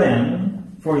a plan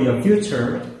for your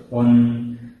future on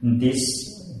this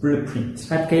blueprint.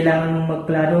 At kailangan mong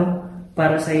magplano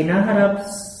para sa hinaharap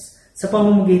sa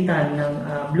pamamagitan ng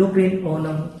blueprint o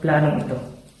ng planong ito.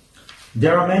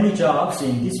 There are many jobs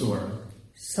in this world.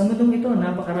 Sa mundong ito,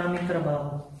 napakaraming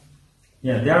trabaho.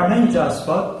 Yeah, there are many jobs,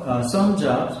 but some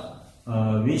jobs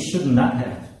we should not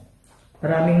have.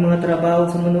 Maraming mga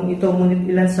trabaho sa mundong ito, ngunit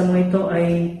ilan sa mga ito ay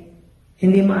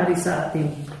hindi maari sa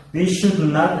atin. We should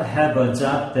not have a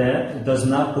job that does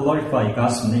not glorify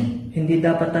God's name. Hindi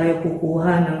dapat tayo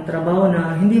kukuha ng trabaho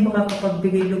na hindi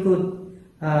makakapagbigay lugod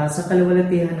sa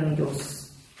kaluwalhatihan ng Diyos.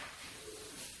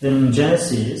 In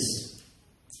Genesis,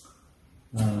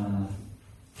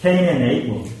 Cain and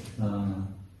Abel,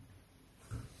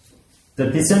 the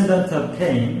descendants of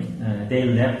Cain, they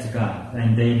left God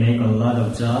and they make a lot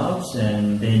of jobs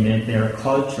and they make their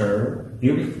culture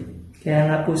beautiful. Kaya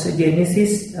nga po sa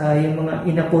Genesis, yung mga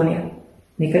inapo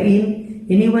ni Cain,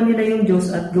 iniwan nila yung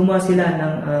Diyos at gumawa sila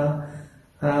ng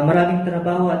maraming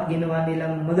trabaho at ginawa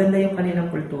nilang maganda yung kanilang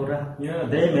kultura. Yeah,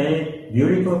 they made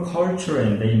beautiful culture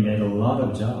and they made a lot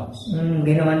of jobs.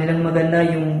 Ginawa nilang maganda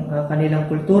yung kanilang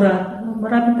kultura,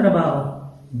 maraming trabaho.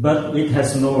 But it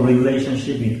has no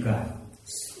relationship with God.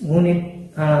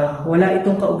 Ngunit wala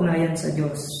itong kaugnayan sa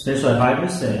Diyos. That's why the Bible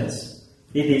says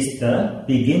it is the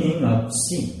beginning of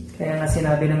sin. Kaya nga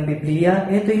sinabi ng Biblia,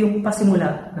 ito yung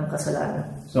pasimula ng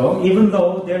kasalanan. So even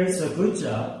though there is a good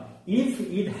job, if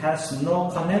it has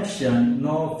no connection,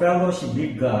 no fellowship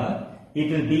with God, it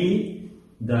will be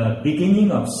the beginning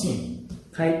of sin.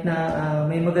 Kahit na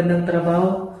may magandang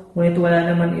trabaho, ngunit wala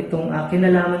naman itong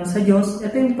kinalaman sa Diyos,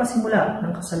 ito yung pasimula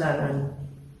ng kasalanan.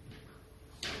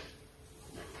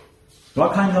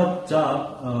 What kind of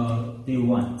job do you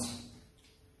want?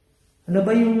 Ano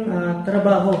ba yung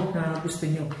trabaho na gusto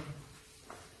nyo?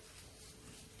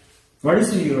 What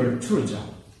is your true job?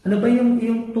 Ano ba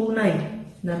yung tunay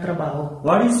na trabaho?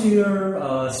 What is your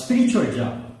spiritual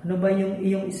job? Ano ba yung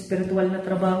iyong spiritual na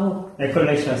trabaho?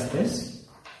 Ecclesiastes,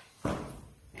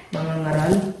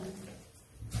 Mangangaral?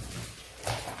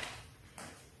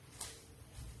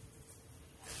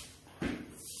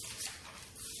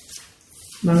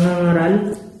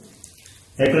 Mangangaral?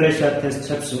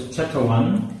 Ecclesiastes chapter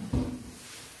 1,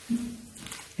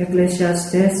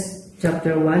 Ecclesiastes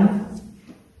chapter 1,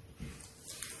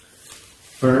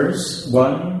 verse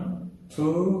 1,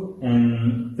 2,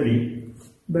 and 3.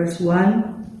 verse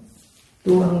 1,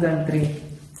 2 hanggang 3.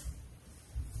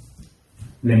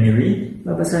 Let me read.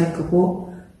 Babasahin ko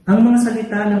po. Ang mga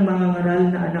salita ng mga ngaral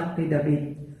na anak ni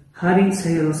David, hari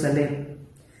sa Jerusalem.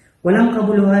 Walang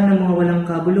kabuluhan ng mga walang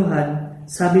kabuluhan,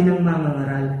 sabi ng mga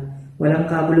ngaral. Walang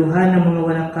kabuluhan ng mga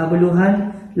walang kabuluhan,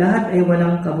 lahat ay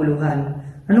walang kabuluhan.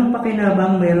 Anong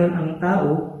pakinabang mayroon ang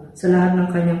tao sa lahat ng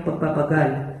kanyang pagpapagal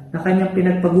na kanyang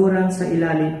pinagpaguran sa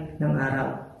ilalim ng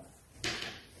araw?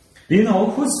 Do you know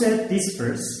who said this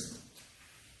verse?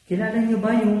 Kilala niyo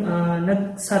ba yung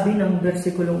nagsabi ng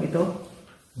versikulong ito?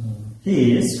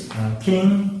 He is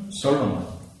King Solomon.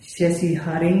 Siya si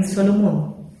Haring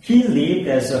Solomon. He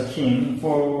lived as a king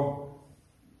for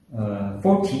 40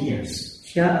 years.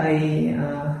 Siya ay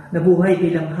nabuhay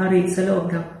bilang hari sa loob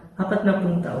ng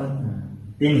 40 taon.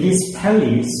 In his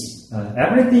palace,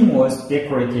 everything was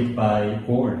decorated by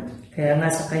gold. Kaya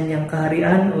nga sa kanyang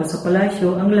kaharian o sa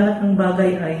palasyo, ang lahat ng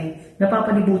bagay ay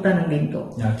napapalibutan ng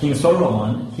ginto. King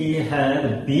Solomon, he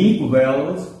had big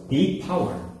wealth, big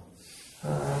power.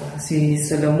 Si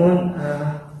Solomon,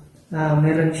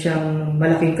 meron siyang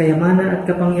malaking kayamanan at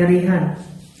kapangyarihan.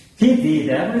 He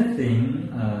did everything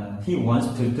he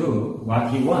wants to do, what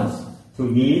he wants to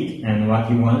eat and what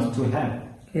he wants to have.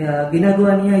 Kaya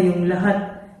ginagawa niya yung lahat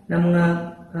ng mga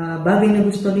bagay na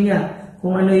gusto niya,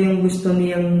 kung ano yung gusto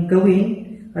niyang gawin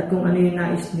at kung ano yung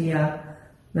nais niya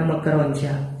na magkaroon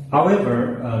siya.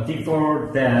 However,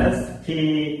 before death, he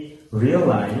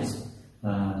realized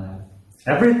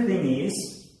everything is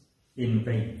in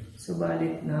vain.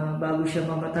 Subalit na bago siya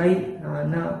mamatay,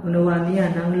 naunawa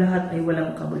niya na ang lahat ay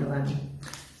walang kabuluhan.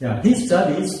 His job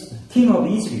is King of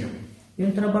Israel.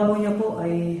 Yung trabaho niya po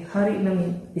ay hari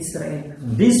ng Israel.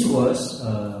 This was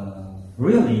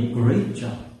really great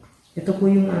job. Ito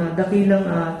po yung dakilang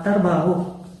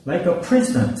trabaho. Like a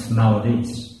president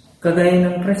nowadays. Kagaya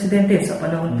ng presidente sa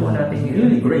panahon po natin ngayon.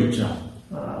 Really great job.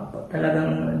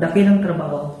 Talagang dakilang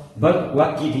trabaho. But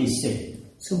what did he say?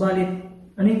 Subalit,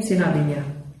 ano yung sinabi niya?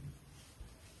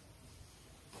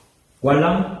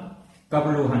 Walang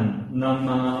kabuluhan ng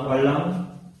mga walang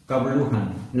kabuluhan.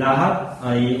 Lahat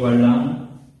ay walang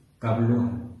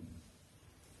kabuluhan.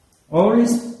 All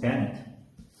is spent.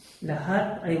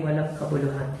 Lahat ay walang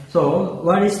kabuluhan. So,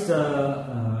 what is the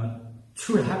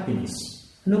true happiness?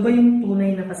 Ano ba yung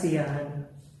tunay na kasiyahan?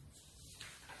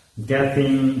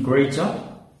 Getting great job?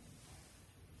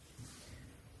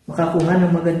 Makakuha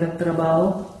ng magandang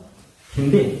trabaho?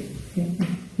 Hindi.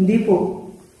 Hindi po.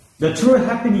 The true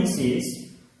happiness is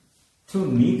to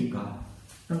meet God.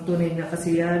 Ang tunay na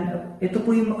kasiyahan, ito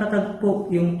po yung makatagpo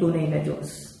yung tunay na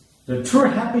Diyos. The true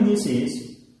happiness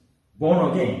is born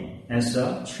again as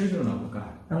a children of God.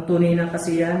 Ang tunay na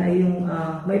kasiyahan ay yung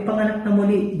may panganak na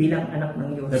muli bilang anak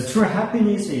ng Diyos. The true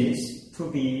happiness is to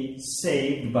be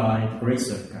saved by the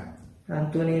grace of God. Ang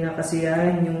tunay na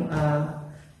kasiyahan yung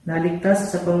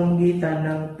naligtas sa pamamagitan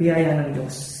ng biyaya ng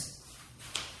Diyos.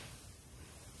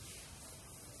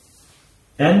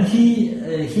 And he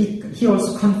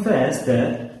also confessed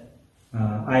that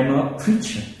I'm a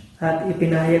preacher. At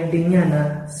ipinahayag din niya na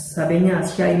sabi niya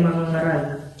siya ay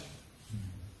mangangaral.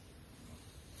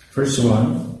 Verse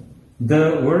 1,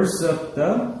 the words of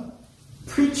the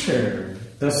preacher,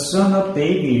 the son of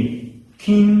David,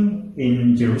 king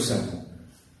in Jerusalem.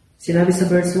 Sinabi sa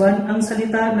verse 1, ang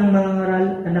salita ng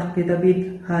mangangaral, anak ni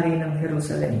David, hari ng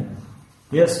Jerusalem.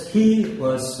 Yes, he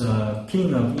was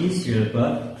king of Israel,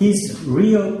 but his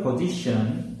real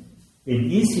position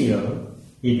in Israel,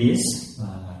 it is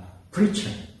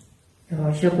preacher.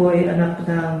 Siya po ay anak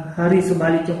ng hari,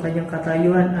 subalit yung kanyang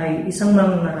katayuan ay isang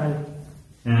mangangaral.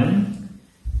 And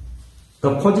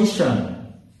the position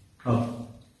of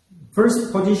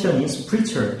first position is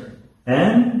preacher,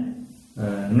 and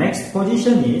next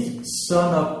position is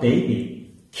son of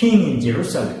David, king in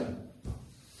Jerusalem.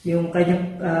 Yung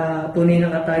kanyang tunay na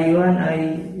katayuan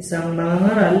ay isang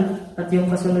mangangaral, at yung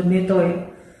kasunod nito ay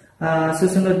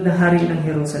susunod na hari ng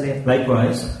Jerusalem.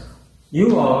 Likewise,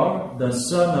 you are the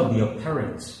son of your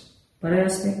parents.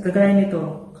 Parehas kagaya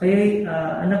nito, kayo'y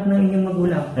anak ng inyong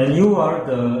magulang. And you are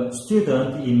the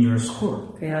student in your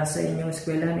school. Kaya sa inyong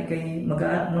eskwelahan, ikay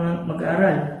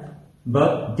mag-aaral.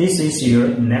 But this is your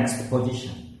next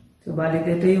position. Subalit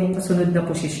ito yung kasunod na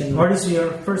posisyon mo. What is your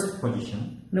first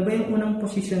position? Ano ba yung unang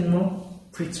posisyon mo?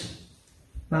 Preacher.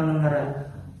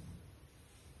 Mangangaral.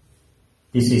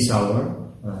 This is our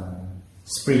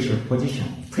spiritual position.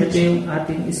 Ito yung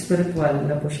ating spiritual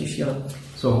na posisyon.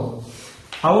 So,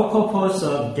 our purpose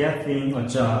of getting a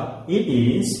job, it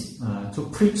is to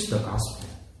preach the gospel.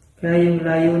 Kaya yung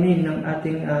layunin ng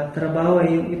ating trabaho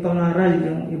ay yung ipangaral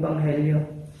yung ebanghelyo.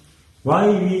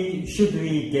 Why should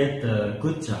we get a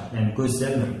good job and good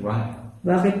salary? Why?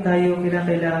 Bakit tayo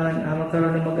kinakailangan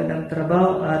magkaroon ng magandang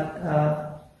trabaho at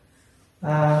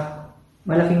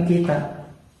malaking kita?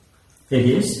 It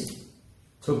is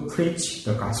to preach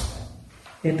the gospel.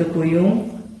 Ito po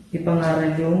yung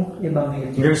ipangaral yung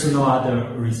ebanghelyo. There's no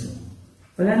other reason.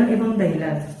 Wala nang ibang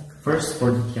dahilan. 1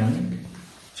 Corinthians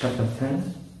chapter 10.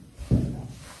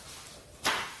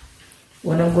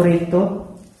 Unang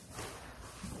Korinto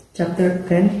chapter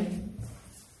 10.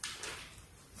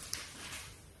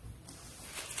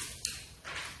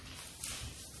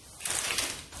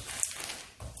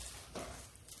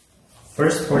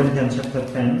 First Corinthians chapter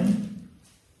 10,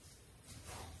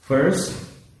 verse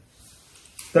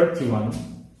 31.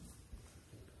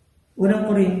 Unang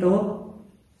Korinto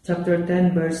chapter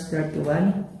 10 verse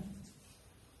 31.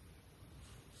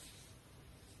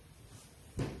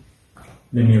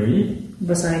 Let me read.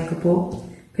 Basahin ko po.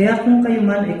 Kaya kung kayo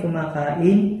man ay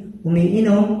kumakain,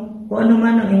 umiinom, o ano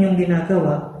man ang inyong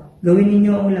ginagawa, gawin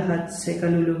ninyo ang lahat sa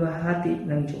kaluluwahati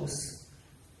ng Diyos.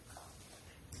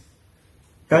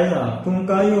 Kaya kung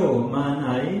kayo man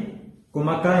ay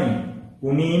kumakain,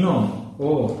 umiinom,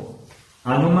 o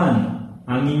anuman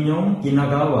ang inyong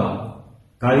ginagawa,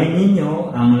 gawin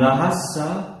ninyo ang lahat sa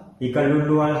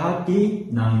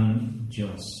ikaluluwalhati ng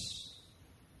Diyos.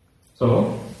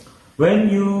 So,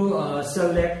 when you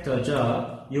select a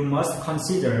job, you must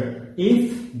consider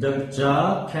if the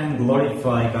job can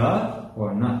glorify God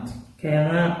or not.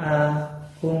 Kaya nga,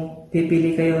 kung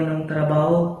pipili kayo ng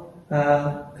trabaho,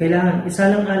 kailangan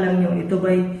isalang alam nyo, ito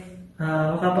ba'y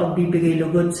makapagbibigay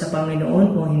lugod sa Panginoon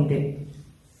o hindi?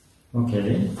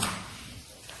 Okay.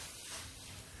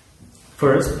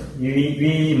 First,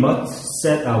 we must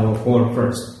set our goal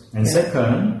first. And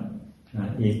second,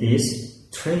 it is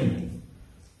training.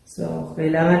 So,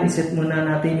 kailangan iset muna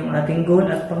natin yung ating goal.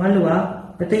 At pangalawa,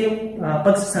 ito yung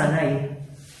pagsasanay.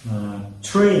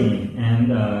 Training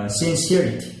and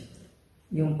sincerity.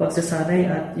 Yung pagsasanay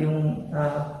at yung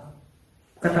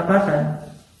katapatan.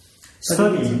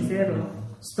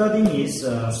 Studying is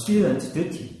student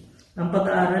duty. Ang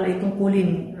pag-aaral ay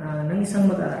tungkulin ng isang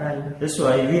mag-aaral. That's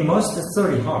why we must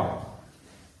study hard.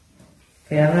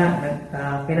 Kaya nga,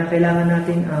 kinakailangan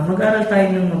natin mag-aaral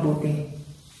tayo ng mabuti.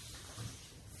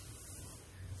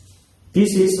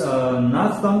 This is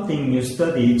not something you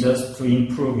study just to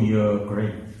improve your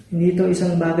grade. Hindi ito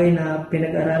isang bagay na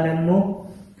pinag-aralan mo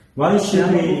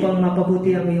upang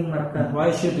mapabuti ang iyong marka.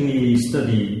 Why should we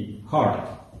study hard?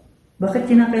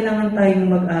 Bakit kinakailangan tayong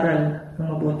mag-aral ng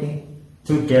mabuti?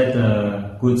 To get a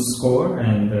good score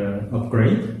and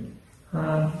upgrade?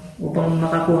 Upang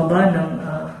makakuha ba ng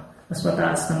mas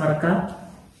mataas na marka?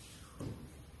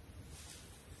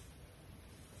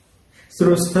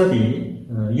 Through study,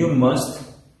 you must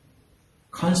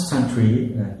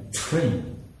constantly train.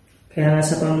 Kaya nga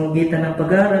sa pamamagitan ng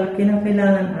pag-aaral,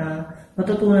 kinakailangan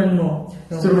matutunan mo,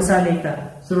 masanay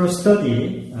ka. Through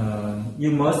study,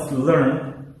 you must learn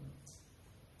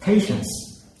patience.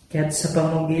 Kaya sa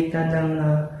pamamagitan ng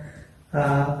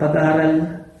pag-aaral,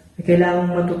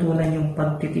 kailangan matutunan yung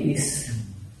pagtitiis.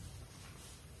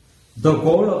 The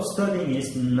goal of studying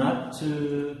is not to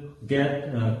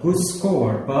get a good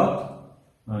score, but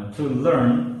to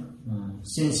learn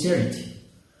sincerity.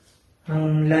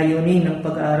 Ang layunin ng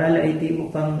pag-aaral ay di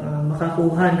upang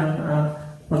makakuha ng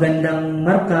magandang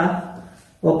marka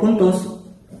o puntos,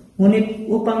 ngunit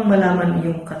upang malaman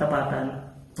iyong katapatan.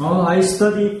 Oh, I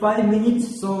study 5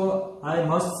 minutes, so I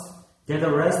must get a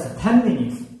rest 10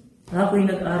 minutes. Ako'y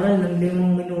nag-aral ng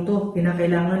 5 minuto,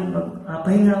 kinakailangan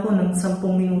magpahinga ako ng 10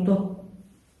 minuto.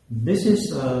 This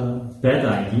is a bad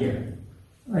idea.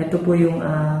 Ito po yung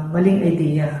maling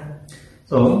idea.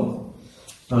 So,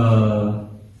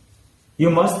 you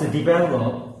must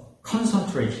develop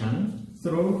concentration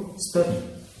through study.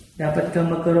 Dapat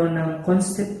kang magkaroon ng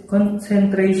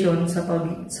concentration sa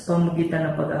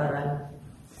pamamagitan ng pag-aaral.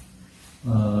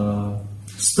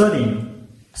 Studying.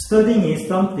 Studying is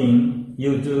something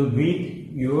you do with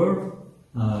your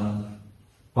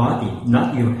body,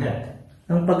 not your head.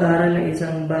 Ang pag-aaral ay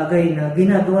isang bagay na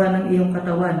ginagawa ng iyong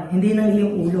katawan, hindi ng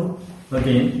iyong ulo.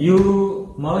 Again, you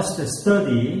must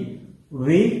study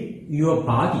with your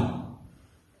body.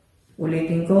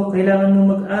 Ulitin ko, kailangan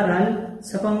mo mag-aral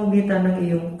sa pamamagitan ng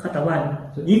iyong katawan.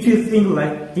 So if you think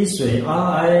like this way,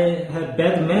 I have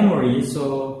bad memory,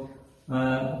 so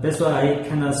that's why I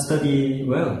cannot study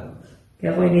well.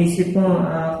 Kaya kung iniisip mo,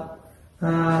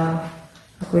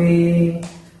 ako'y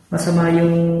masama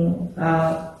yung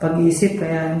pag-iisip,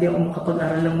 kaya hindi ako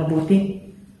makapag-aral ng mabuti.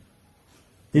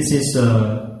 This is a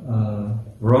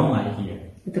wrong idea.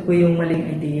 Ito po yung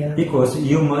maling idea. Because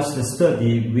you must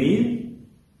study with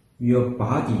your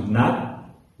body, not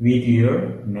with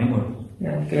your memory.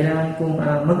 Yan, kailangan kong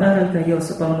mag-aral kayo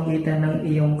sa pamamagitan ng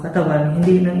iyong katawan,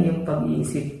 hindi ng iyong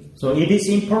pag-iisip. So it is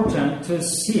important to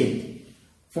sit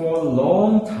for a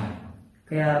long time.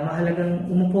 Kaya mahalagang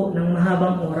umupo ng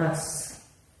mahabang oras.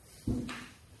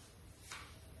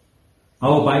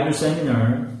 Our Bible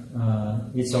seminar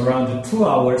is around 2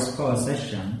 hours per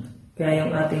session. Kaya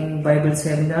yung ating Bible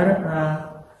seminar,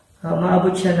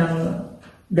 maabot siya ng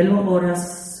 2 oras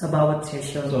sa bawat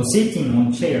session. So sitting on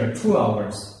chair 2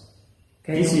 hours.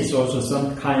 Kaya This is also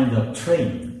some kind of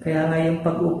training. Kaya nga yung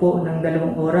pag-upo ng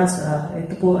 2 oras,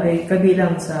 ito po ay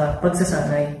kabilang sa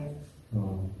pagsasanay.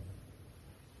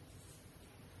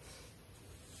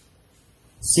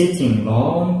 Sitting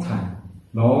long time,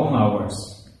 long hours.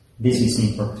 This is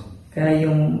important. Kaya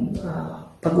yung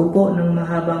pag-upo ng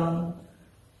mahabang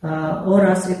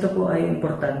oras, ito po ay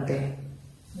importante.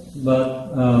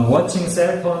 But watching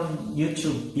cell phone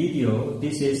YouTube video,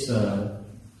 this is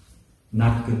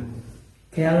not good.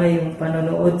 Kaya nga yung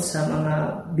panonood sa mga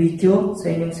video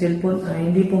sa inyong cellphone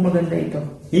ay hindi po maganda ito.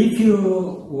 If you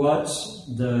watch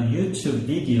the YouTube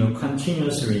video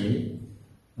continuously,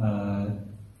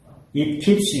 it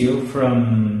keeps you from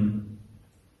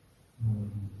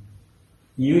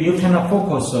you cannot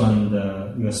focus on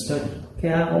your study.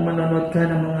 Kaya kung manonood ka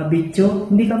ng mga video,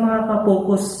 hindi ka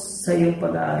makaka-focus sa iyong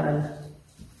pag-aaral.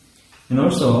 And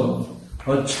also,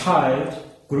 a child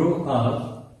grew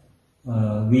up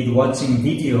with watching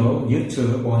video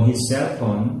YouTube on his cell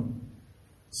phone.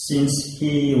 Since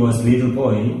he was little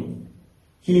boy,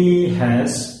 he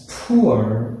has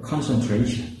poor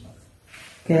concentration.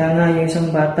 Kaya nga yung isang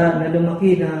bata na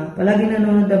lumaki na palagi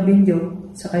nanonood ng video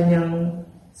sa kanyang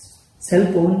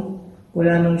cellphone,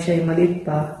 wala nung siya'y maliit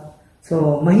pa,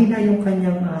 so mahina yung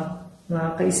kanyang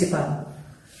mga kaisipan.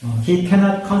 He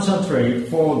cannot concentrate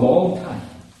for a long time.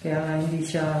 Kaya nga hindi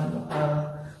siya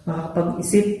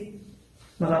makapag-isip,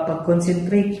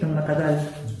 makapag-concentrate ng matagal.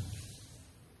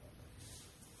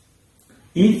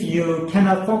 If you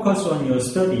cannot focus on your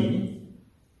study,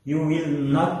 you will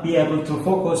not be able to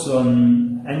focus on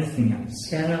anything else.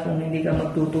 Kaya nga kung hindi ka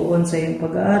magtutuon sa iyong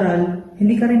pag-aaral,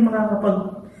 hindi ka rin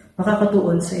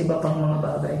makakatuon sa iba pang mga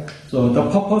bagay. So the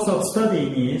purpose of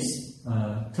studying is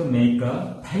to make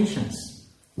patience.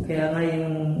 Kaya nga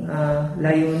yung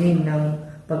layunin ng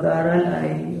pag-aaral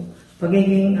ay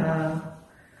pagiging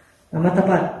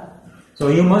matapat.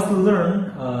 So you must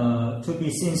learn to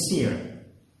be sincere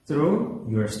through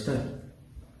your study.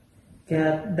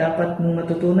 Kaya dapat mong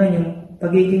matutunan yung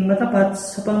pagiging matapat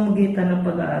sa pamamagitan ng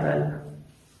pag-aaral.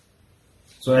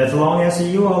 So as long as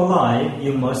you are alive,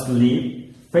 you must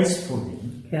live faithfully.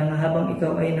 Kaya nga habang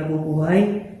ikaw ay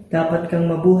nabubuhay, dapat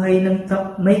kang mabuhay ng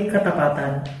may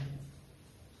katapatan.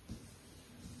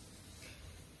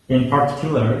 In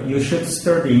particular, you should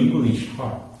study English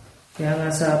hard. Kaya nga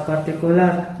sa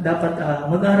particular, dapat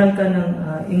mag-aral ka ng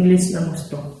English na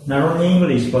gusto. Not only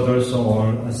English, but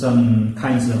also some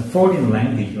kinds of foreign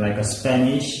language like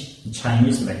Spanish,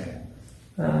 Chinese, like that.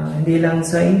 Hindi lang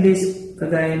sa English,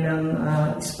 kagaya ng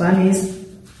Spanish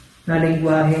na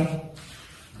lengguwahe.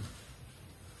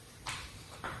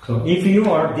 So if you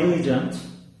are diligent,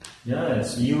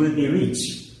 yes, you will be rich.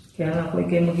 Kaya nga kung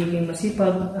ikay magiging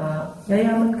masipag,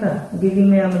 yayaman ka, magiging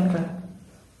mayaman ka.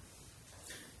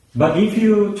 But if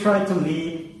you try to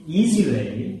live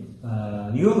easily,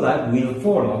 your life will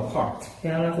fall apart.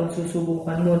 Kaya nga kung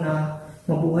susubukan mo na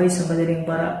mabuhay sa madaling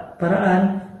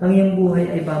paraan, ang iyong buhay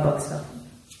ay babagsak.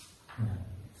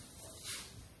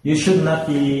 You should not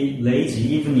be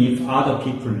lazy even if other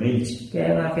people are lazy.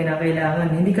 Kaya nga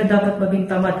kinakailangan, hindi ka dapat maging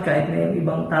tamad kahit na yung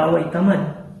ibang tao ay tamad.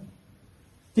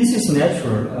 This is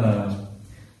natural.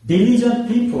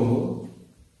 Diligent people,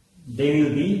 they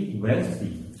will be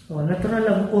wealthy. So, natural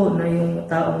lang po na yung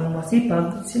taong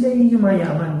masipag, sila yung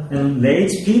yumayaman. And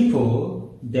lazy people,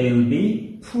 they will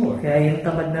be poor. Kaya yung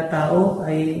tamad na tao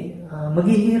ay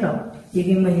maghihirap,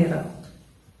 higing mahirap.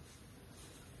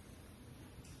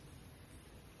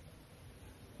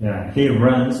 Yeah, he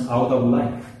runs out of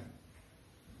life.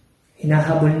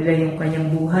 Hinahabol nila yung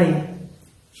kanyang buhay.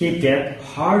 He gets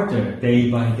harder day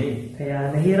by day.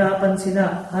 Kaya nahirapan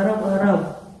sila araw-araw.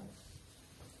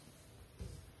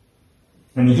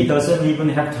 And he doesn't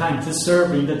even have time to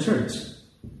serve in the church.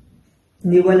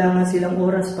 Hindi wala nga silang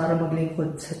oras para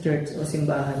maglingkod sa church o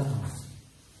simbahan.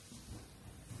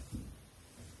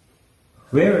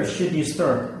 Where should you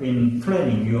start in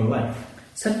planning your life?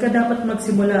 Saan ka dapat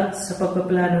magsimula sa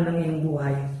pagpaplano ng iyong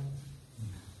buhay?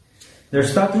 The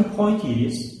starting point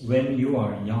is when you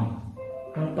are young.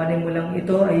 Ang panimulang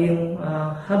ito ay yung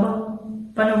habang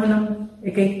panahon ng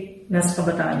nasa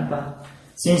kabataan pa.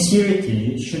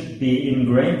 Sincerity should be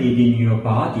ingrained in your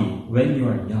body when you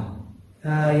are young.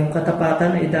 Yung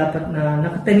katapatan ay dapat na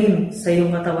nakatanim sa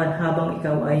iyong katawan habang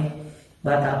ikaw ay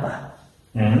bata pa.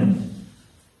 And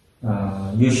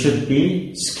you should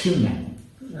be skilled man.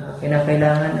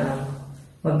 Kinakailangan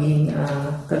maging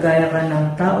kagaya ka ng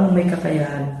taong may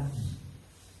kakayahan.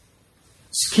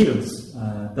 Skills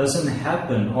doesn't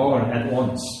happen all at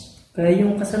once. Kaya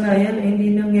yung kasanayan ay hindi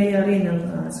nangyayari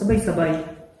ng sabay-sabay.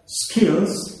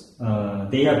 Skills,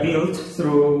 they are built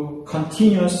through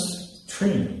continuous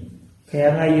training. Kaya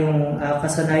nga yung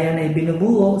kasanayan ay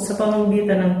binubuo sa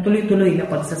pamamagitan ng tuloy-tuloy na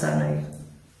pagsasanay.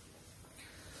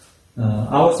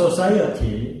 Our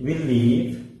society we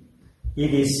live,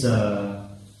 it is a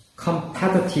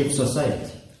competitive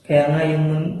society. Kaya nga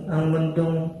ang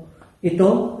mundong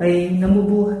ito ay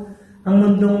namubuhay. Ang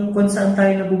mundong kung saan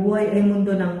tayo nabubuhay ay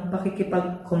mundo ng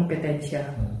pakikipagkompetensya.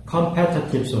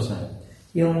 Competitive society.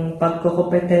 Yung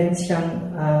pagkokompetensyang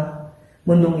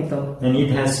mundong ito. And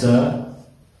it has a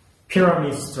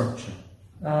pyramid structure.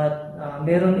 At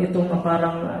meron itong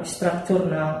parang structure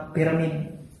na pyramid.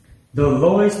 The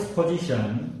lowest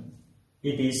position,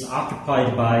 it is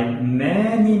occupied by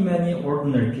many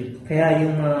ordinary people. Kaya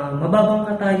yung mababang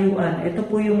katayuan, ito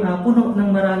po yung puno ng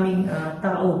maraming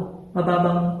tao,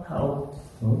 mababang tao.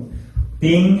 So,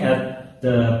 being at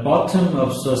the bottom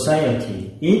of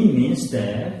society, it means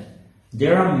that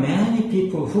there are many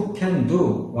people who can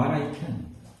do what I can.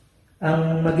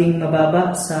 Ang maging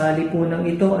mababa sa lipunang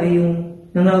ito ay yung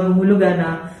nangangahulugan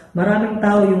na maraming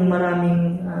tao yung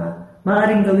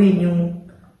maaring gawin yung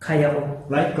kaya ko.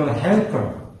 Like a helper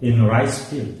in rice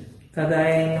field.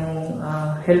 Kagaya ng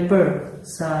helper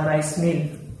sa rice mill.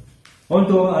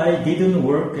 Although I didn't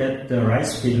work at the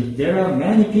rice field, there are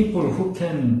many people who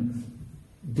can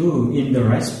do in the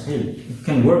rice field, who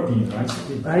can work in the rice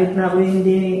field. Kahit na ako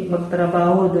hindi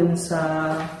magtrabaho dun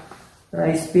sa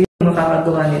rice field,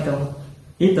 makakagawa nito.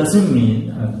 It doesn't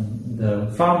mean the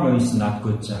farmer is not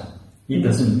good job. It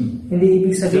doesn't mean. Hindi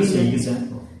ibig sabihin Just an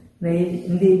example.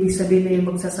 Hindi ibig sabihin na yung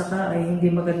magsasaka ay hindi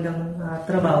magandang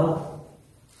trabaho.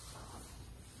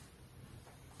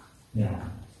 Yeah.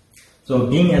 So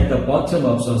being at the bottom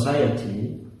of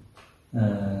society,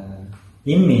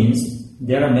 it means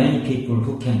there are many people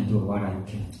who can do what I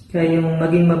can. Kaya yung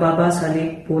maging mababa sa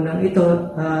lipunan ito,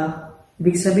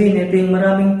 ibig sabihin ito yung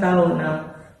maraming tao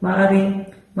na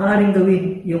maaring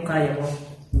gawin yung kaya ko.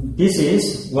 This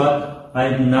is what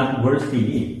I'm not worthy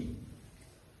in.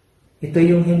 Ito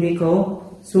yung hindi ko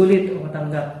sulit o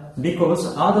matanggap. Because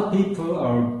other people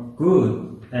are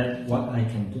good at what I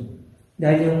can do.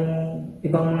 Dahil yung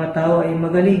ibang mga tao ay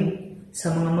magaling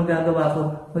sa mga magagawa ko.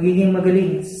 Magiging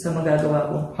magaling sa magagawa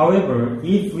ko. However,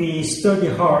 if we study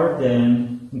hard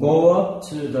and go up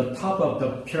to the top of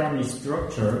the pyramid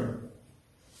structure,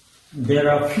 there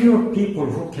are fewer people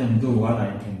who can do what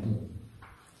I can do.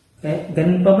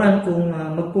 Ganun pa man kung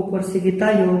magpupursige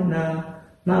tayo na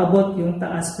maabot yung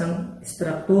taas ng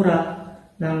struktura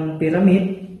ng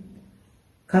pyramid,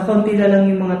 kakaunti lang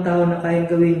yung mga tao na kayang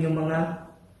gawin yung mga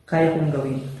kaya kong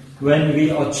gawin. When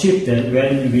we achieve that,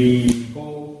 when we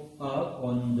go up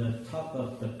on the top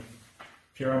of the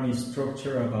pyramid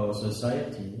structure of our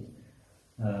society,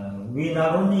 we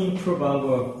not only improve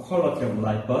our quality of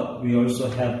life, but we also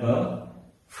have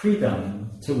freedom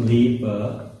to live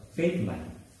a faith life.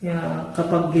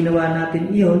 Kapag ginawa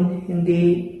natin iyon,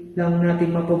 hindi lang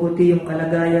natin mapabuti yung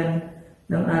kalagayan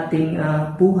ng ating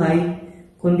buhay,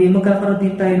 kundi magkakaroon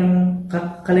din tayo ng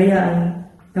kalayaan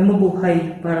na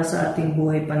mabuhay para sa ating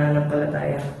buhay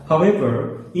pananampalataya.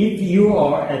 However, if you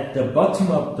are at the bottom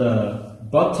of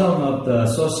the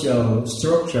social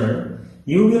structure,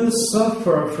 you will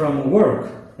suffer from work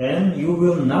and you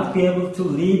will not be able to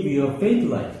live your faith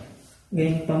life.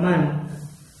 Ngayon pa man,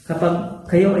 kapag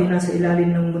kayo ay nasa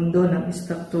ilalim ng mundo ng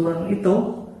strukturang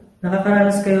ito,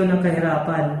 nakakaranas kayo ng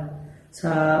kahirapan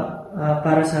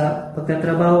para sa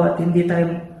pagtatrabaho at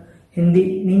hindi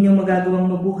ninyo magagawang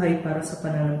mabuhay para sa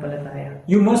pananampalataya.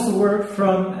 You must work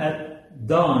from at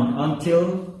dawn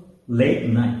until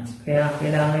late night. Kaya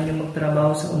kailangan nyo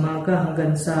magtrabaho sa umaga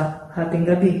hanggang sa hating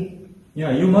gabi.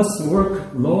 Yeah, you must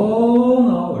work long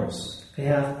hours.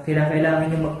 Kaya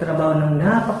kailangan nyo magtrabaho ng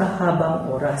napakahabang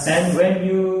oras. And when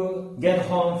you get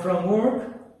home from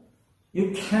work,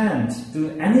 you can't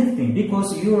do anything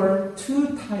because you are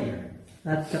too tired.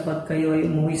 At kapag kayo ay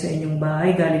umuwi sa inyong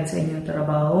bahay, galing sa inyong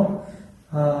trabaho,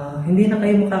 hindi na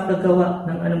kayo makakagawa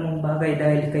ng anumang bagay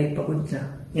dahil kayo pagod na.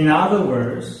 In other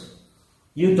words,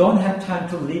 you don't have time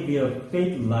to live your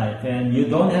faith life and you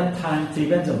don't have time to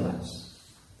evangelize.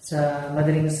 Sa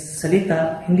madaling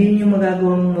salita, hindi niyo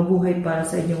magagawang mabuhay para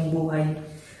sa inyong buhay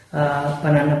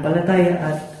pananampalataya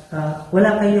at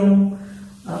wala kayong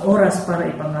oras para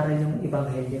ipangaral yung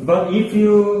ebanghelyo. But if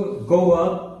you go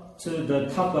up to the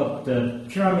top of the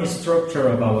pyramid structure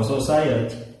of our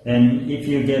society, and if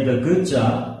you get a good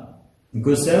job,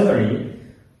 good salary,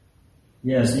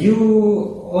 yes, you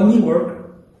only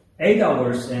work 8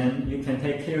 hours and you can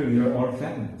take care of your own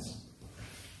families.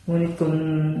 Ngunit kung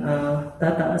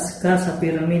tataas ka sa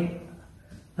pyramid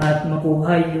at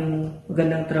makuha yung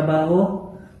magandang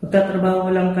trabaho, magtatrabaho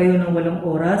lang kayo ng 8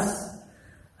 oras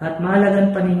at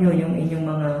maalagan pa ninyo yung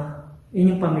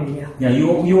inyong pamilya. Yeah,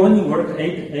 you only work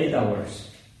 8 hours.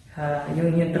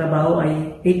 Yung inyong trabaho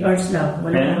ay 8 hours lang,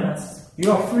 8 oras. You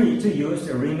are free to use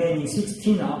the remaining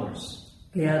 16 hours.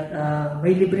 Kaya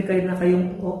may libre kayo na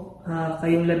kayong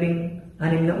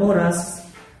 16 na oras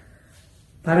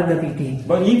para gamitin.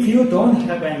 But if you don't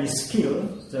have any skill,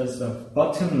 just a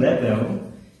bottom level,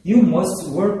 you must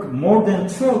work more than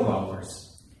 12 hours.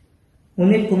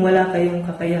 Ngunit kung wala kayong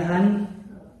kakayahan,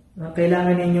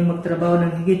 kailangan ninyong magtrabaho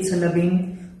ng higit sa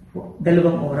 12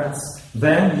 oras.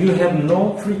 Then you have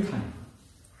no free time.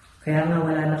 Kaya nga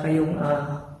wala na kayong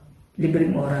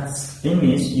libreng oras. It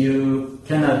means you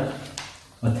cannot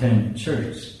attend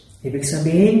church. Ibig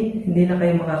sabihin, hindi na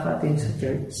kayo makaka-attend sa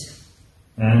church.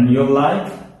 And your life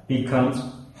becomes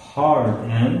hard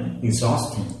and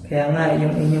exhausting. Kaya nga,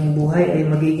 yung inyong buhay ay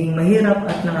magiging mahirap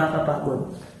at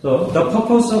nakakapagod. So the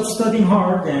purpose of studying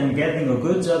hard and getting a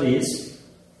good job is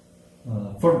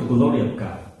for the glory of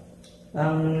God.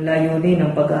 Ang layunin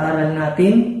ng pag-aaral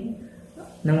natin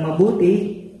ng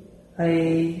mabuti ay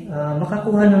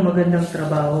makakuha ng magandang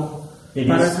trabaho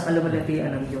para sa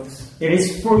kaluwalhatian ng Diyos. It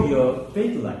is for your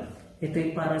faith life.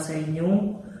 Ito'y para sa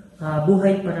inyong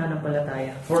buhay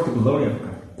pananampalataya. For the glory of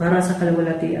God. Para sa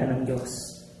kaluwalhatian ng Diyos.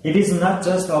 It is not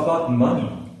just about money.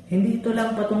 Hindi ito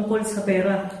lang patungkol sa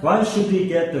pera. Why should we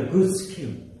get the good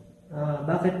skill?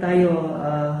 Bakit tayo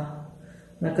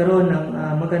nagkaroon ng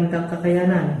magandang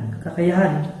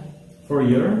kakayahan? For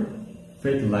your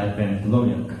faith life and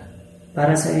glory of God.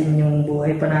 Para sa inyong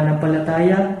buhay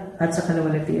pananampalataya at sa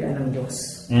kaluwalhatian ng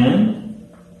Diyos. And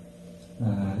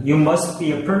you must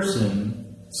be a person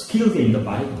skilled in the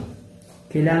Bible.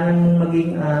 Kailangan mong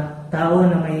maging tao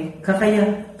na may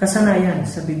kasanayan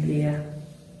sa Biblia.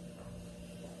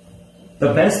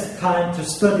 The best time to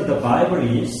study the Bible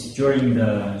is during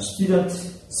the student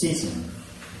season.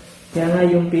 Kaya nga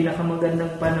yung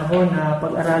pinakamagandang panahon na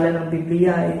pag-aralan ng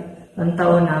Biblia ay ang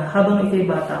taon na habang ikay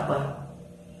bata pa.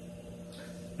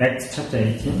 Acts chapter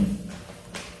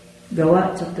 18.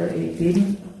 Gawa chapter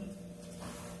 18.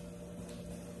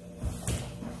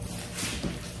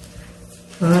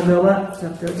 Mga Gawa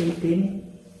chapter 18.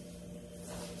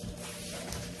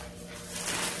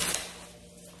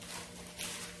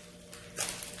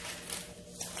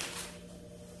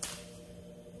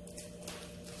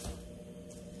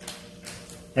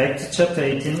 Acts chapter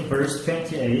 18 verse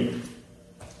 28.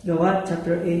 Gawa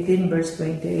chapter 18 verse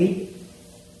 28.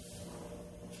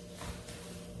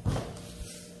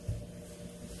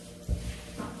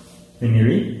 Let me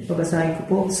read. Babasahin ko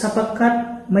po.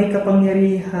 Sapagkat may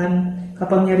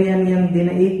kapangyarihan niyang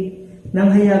dinaig ng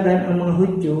hayagan ang mga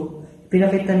Hudyo,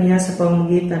 pinakita niya sa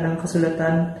pamamagitan ng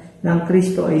kasulatan ng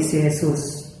Kristo ay si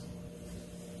Jesus.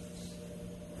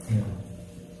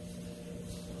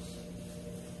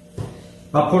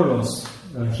 Apollos,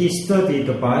 he studied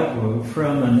the Bible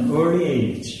from an early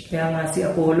age. Kaya nga si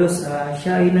Apollos,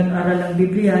 siya ay nag-aral ng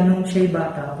Biblia nung siya'y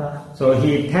bata pa. So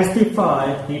he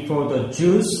testified before the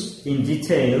Jews in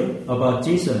detail about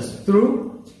Jesus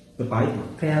through the Bible.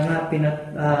 Kaya nga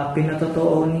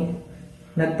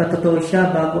nagpatotoo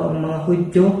siya bago ang mga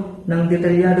Hudyo ng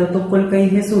detalyado tungkol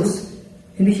kay Jesus.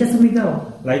 Hindi siya sumigaw.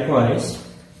 Likewise,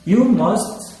 you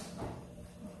must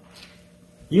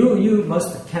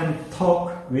can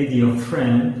talk with your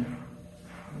friend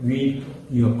with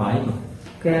your Bible.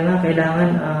 Kaya nga kailangan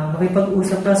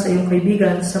makipag-usap ka sa iyong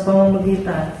kaibigan sa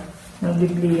pamamagitan ng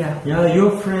Biblia. Yeah,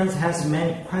 your friend has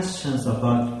many questions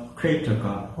about Creator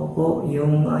God. Opo,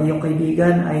 yung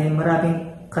kaibigan ay maraming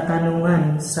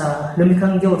katanungan sa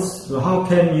lumikhang Diyos. So how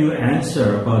can you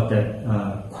answer about that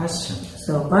question?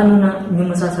 So, paano na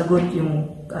niyo masasagot yung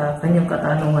kanyang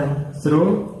katanungan?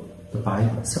 Through the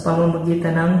Bible. Sa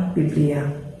pamamagitan ng Biblia.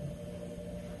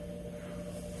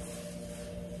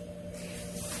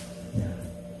 Yeah.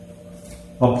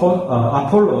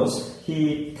 Apollos,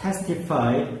 he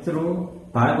testified through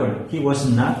Bible. He was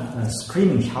not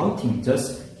screaming, shouting,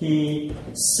 just he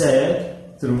said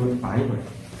through the Bible.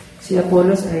 Si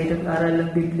Apollos ay nag-aral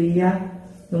ng Biblia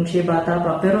nung siya bata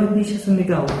pa, pero hindi siya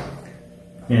sumigaw.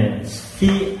 Yes.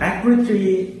 He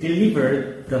accurately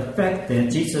delivered the fact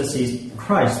that Jesus is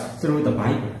Christ through the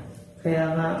Bible. Kaya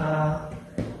nga,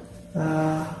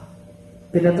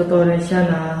 pinatutunan siya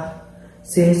na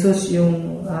si Jesus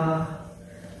yung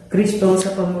Kristo sa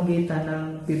pamamagitan ng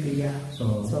Biblia.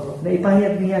 So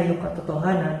naipahayag niya yung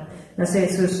katotohanan na si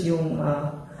Jesus yung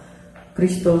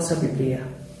Kristo sa Biblia.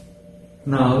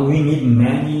 Now we need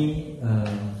many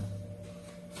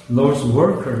Lord's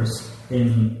workers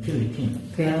in Philippines.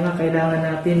 Kaya nga kailangan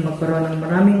natin magkaroon ng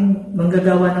maraming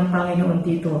manggagawa ng Panginoon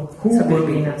dito sa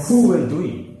Pilipinas. Who will do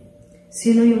it?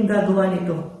 Sino yung gagawa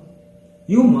nito?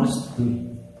 You must do it.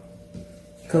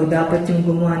 Ikaw dapat yung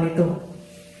gumawa nito.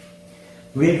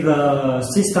 With the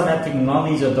systematic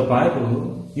knowledge of the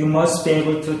Bible, you must be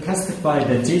able to testify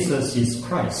that Jesus is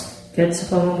Christ. Kahit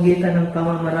sa pamamagitan ng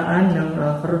pamamaraan ng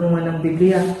karunungan ng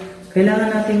Biblia,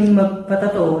 kailangan natin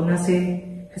magpatotoo na si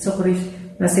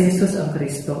Jesus ang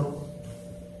Kristo.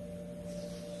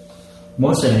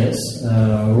 Moses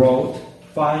wrote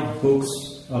 5 books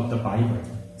of the Bible.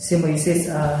 Si Moises,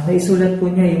 naisulat po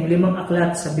niya yung 5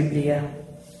 aklat sa Biblia.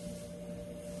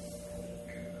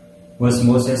 Was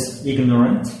Moses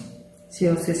ignorant?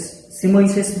 Si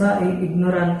Moises ba ay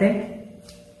ignorante?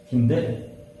 Hindi.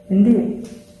 Hindi.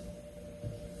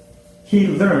 He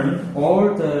learned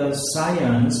all the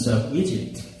science of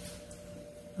Egypt.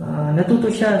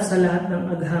 Natuto siya sa lahat ng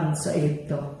agham sa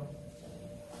Egypto.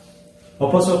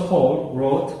 Apostle Paul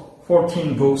wrote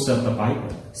 14 books of the Bible.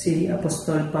 Si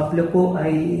Apostol Pablo po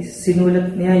ay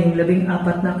sinulat niya yung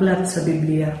 14 na aklat sa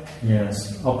Biblia.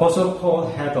 Yes, Apostle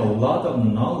Paul had a lot of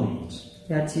knowledge.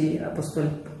 At si Apostol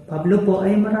Pablo po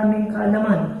ay maraming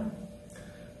kaalaman.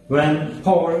 When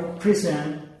Paul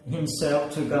presented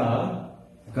himself to God,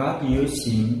 God used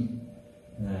him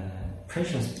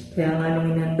preciously. Kaya nga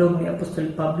nung inandog ni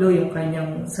Apostol Pablo yung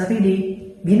kanyang sarili,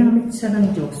 ginamit siya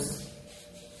ng Diyos.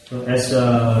 So as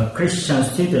a Christian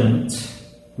student,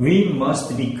 we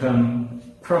must become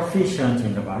proficient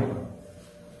in the Bible.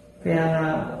 Kaya nga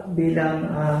bilang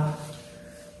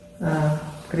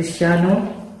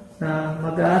Kristiyano na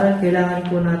mag-aaral, kailangan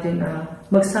po natin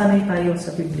magsanay tayo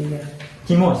sa Biblia.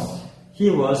 He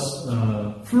was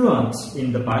fluent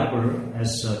in the Bible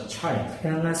as a child.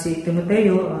 Kaya nga si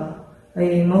Timoteo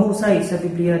ay mahusay sa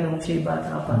Biblia nung siya'y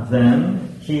bata pa. Then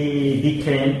he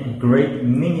became a great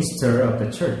minister of the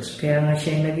church. Kaya nga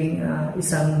siya naging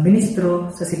isang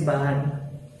ministro sa simbahan.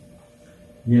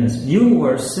 Yes, you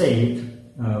were saved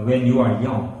when you are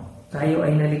young. Tayo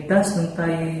ay naligtas nung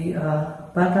tayo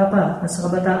bata pa, nasa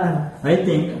kabataan. I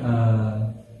think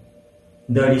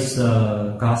there is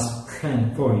God's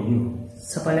plan for you.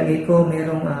 Sa palagay ko,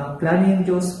 mayroong plano yung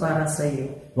Diyos para sa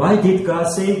iyo. Why did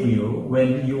God save you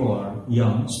when you are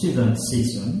young, student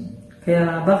season?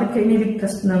 Kaya bakit ka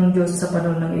iniligtas ng Diyos sa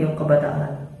panahon ng iyong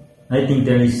kabataan? I think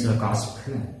there is God's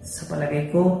plan. Sa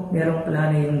palagay ko, mayroong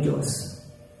plano yung Diyos.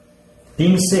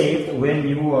 Being saved when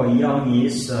you are young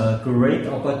is a great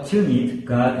opportunity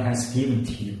God has given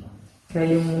to you.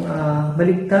 Kaya yung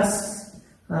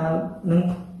nung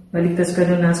maligtas ka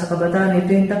nung nasa kabataan,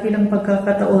 ito yung dakilang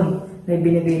pagkakataon na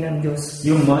ibinigay ng Diyos.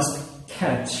 You must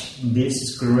catch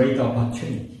this great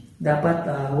opportunity. Dapat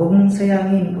huwag mong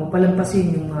sayangin o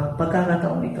palampasin yung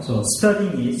pagkakataon ito. So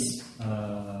studying is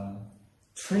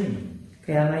training.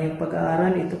 Kaya nga yung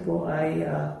pag-aaral, ito po ay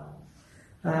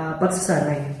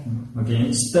pagsasanay. Okay,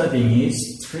 studying is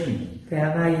training.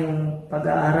 Kaya nga yung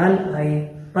pag-aaral ay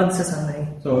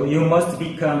pagsasanay. So you must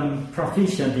become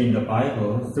proficient in the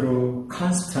Bible through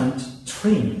constant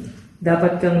training.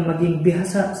 Dapat kang maging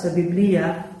bihasa sa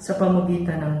Biblia sa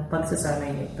pamamagitan ng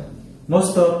pagsasanay nito.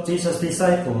 Most of Jesus'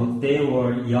 disciples, they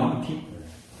were young people.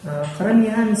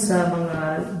 Karamihan sa mga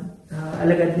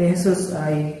alagad ni Jesus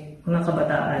ay mga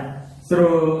kabataan.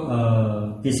 Through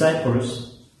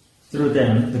disciples, through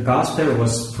them, the gospel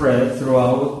was spread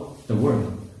throughout the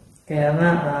world. Kaya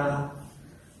nga,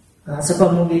 sa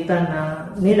pamamagitan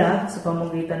nila, sa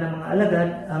pamamagitan ng mga alagad,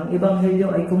 ang ebanghelyo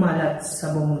ay kumalat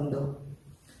sa buong mundo.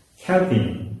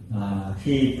 Calvin,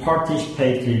 he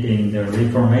participated in the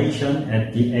Reformation at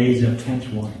the age of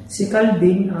 21. Si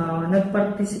Calvin,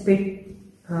 nag-participate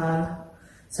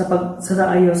sa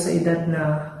tayo sa edad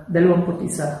na 21.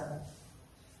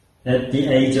 At the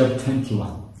age of 21.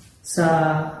 Sa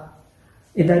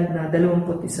edad na 21.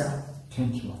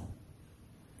 21.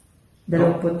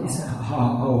 21.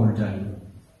 How old are you?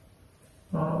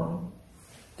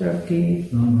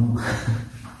 30. No.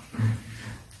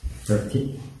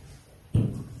 30.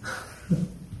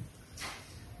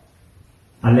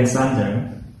 Alexander,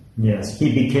 yes,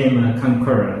 he became a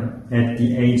conqueror at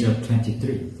the age of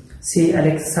 23. Si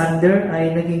Alexander ay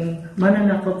naging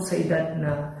mananakop sa edad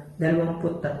na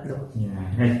 23.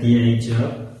 Yeah, at the age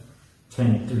of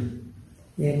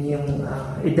 23. Yan yung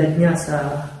edad niya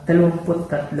sa 23.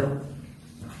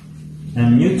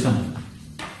 And Newton,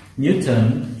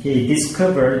 he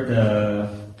discovered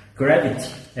gravity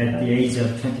at the age of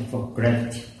 24.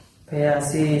 Gravity. Kaya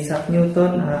si Isaac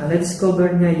Newton,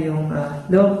 na-discover niya yung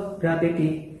law of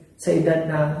gravity sa edad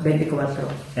na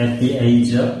 24. At the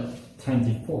age of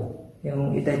 24.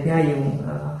 Yung edad niya yung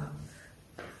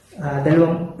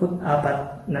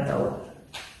 24 na taon.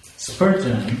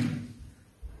 Spurgeon,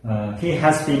 he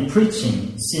has been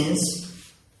preaching since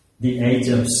the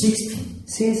age of 16.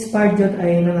 Si Spurgeon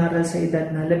ay nangaral sa edad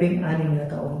na 16 na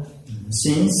taon.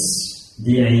 Since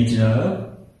the age of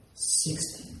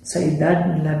 16. Sa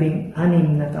edad na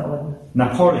 16 na taon.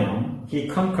 Napoleon, he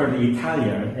conquered Italy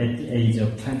at the age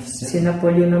of 27. Si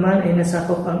Napoleon naman ay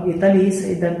nasakop ang Italy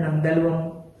sa edad ng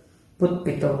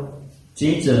 27.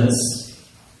 Jesus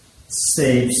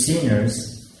saved sinners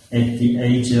at the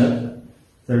age of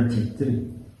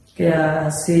 33. Kaya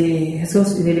si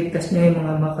Jesus iniligtas niya yung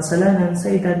mga makasalanan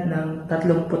sa edad ng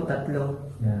 33.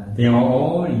 Yeah, they were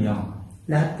all young.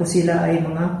 Lahat po sila ay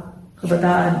mga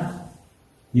kabataan.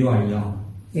 You are young.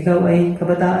 Ikaw ay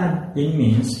kabataan. It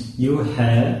means you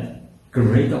have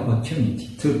great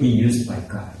opportunity to be used by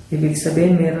God. Ibig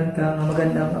sabihin, meron kang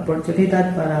magandang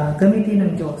oportunidad para gamitin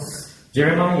ng Diyos.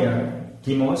 Jeremiah,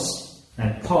 Timos,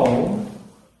 and Paul,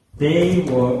 they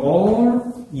were all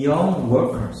young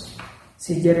workers.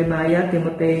 Si Jeremiah,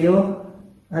 Timoteo,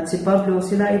 at si Pablo,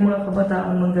 sila ay mga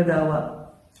kabataang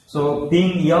manggagawa. So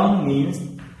being young means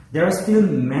there are still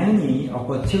many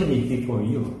opportunities for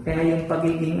you. Kaya yung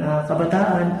pagiging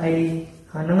kabataan ay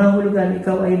nangahulugan,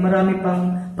 ikaw ay marami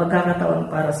pang pagkakataon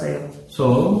para sa iyo. So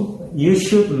you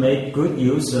should make good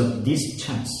use of this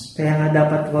chance. Kaya nga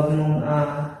dapat wag mong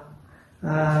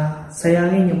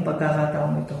sayangin yung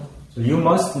pagkakataon ito. So you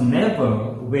must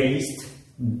never waste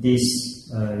this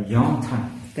young time.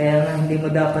 Kaya nga hindi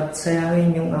mo dapat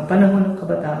sayangin yung panahon ng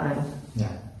kabataan.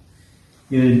 Yeah.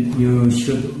 You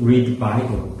should read the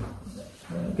Bible.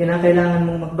 Kinakailangan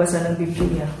mong magbasa ng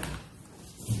Biblia.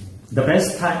 The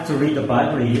best time to read the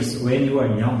Bible is when you are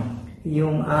young.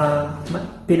 Yung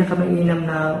pinakamainam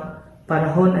na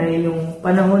panahon ay yung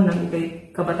panahon ng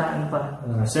ikay kabataan pa.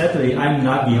 Sadly, I'm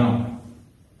not young.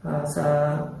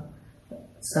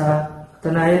 Sa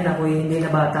tunayan ako hindi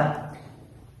na bata.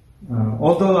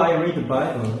 Although I read the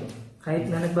Bible,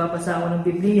 kahit na nagbabasa ako ng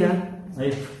Biblia,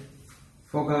 I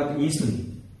forgot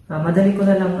easily. Madali ko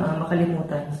na lang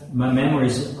makalimutan. My memory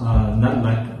is not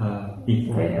like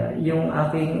before. Kaya yung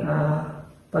aking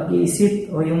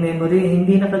pag-iisip o yung memory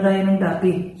hindi na kagaya ng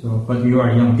dati. So, but you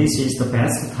are young. This is the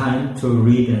best time to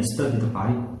read and study the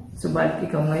Bible. Subalit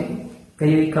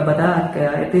kayo'y kabataan,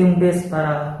 kaya ito yung best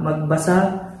para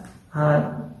magbasa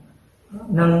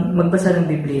ng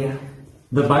Biblia.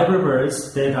 The Bible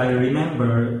verse that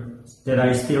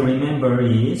I still remember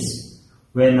is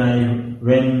when I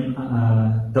read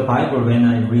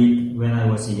when I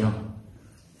was young.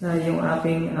 Yung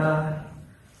aking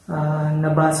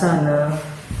nabasa na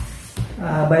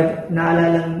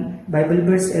naalalang Bible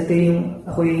verse, ito yung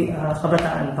ako'y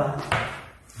kabataan pa.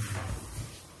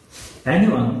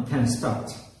 Anyone can start.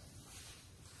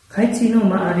 Kahit sino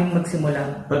maaaring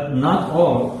magsimula. But not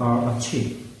all are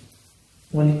achieved.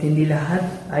 Ngunit hindi lahat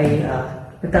ay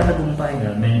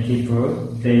nagtatagumpay. Many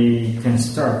people, they can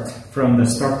start from the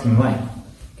starting line.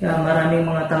 Kaya maraming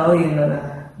mga tao yun na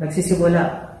nagsisimula.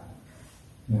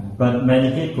 But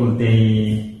many people,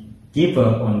 they give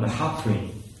up on the halfway.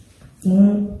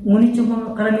 Ngunit yung mga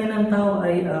karamihan ng tao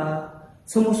ay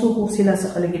sumusuko sila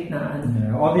sa kalagitnaan.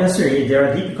 Obviously, there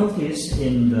are difficulties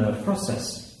in the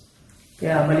process.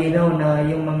 Kaya malinaw na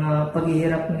yung mga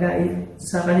paghihirap nila ay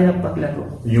sa kanilang paglago.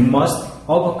 You must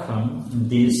overcome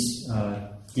these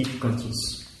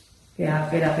difficulties. Kaya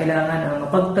kailangan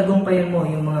mapagtagumpayan mo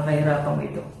yung mga kahirapang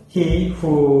ito. He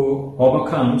who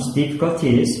overcomes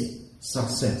difficulties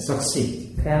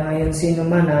succeed. Kaya ngayon sino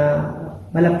man na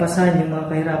malampasan yung mga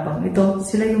kahirapang ito,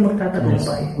 sila yung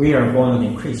magtatagumpay. Yes, we are born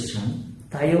again Christian.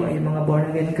 Tayo ay mga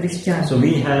born again Christian. So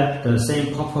we have the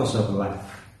same purpose of life.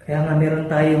 Kaya nga meron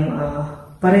tayong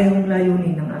parehong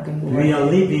layunin ng ating We buhay. are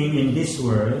living in this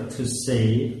world to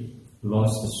save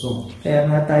lost souls. Kaya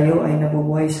nga tayo ay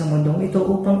nabubuhay sa mundong ito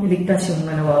upang iligtas yung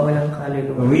mga nawawalang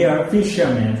kaluluwa. We are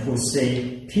fishermen who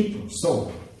save people's soul.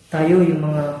 Tayo yung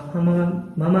mga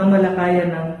mamamalakayan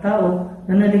ng tao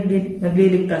na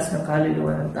nagliligtas ng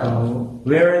kaluluwa ng tao.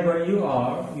 Wherever you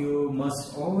are, you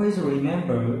must always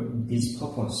remember this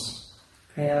purpose.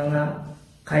 Kaya nga,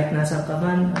 kahit nasan ka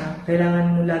man,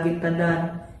 kailangan mo laging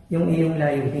tandaan yung iyong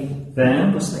layunin.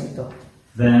 Then, Purpose na ito.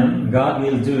 Then God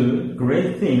will do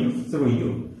great things through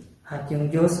you. At yung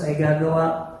Diyos ay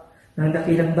gagawa ng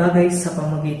dakilang bagay sa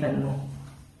pamagitan mo.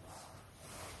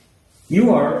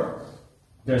 You are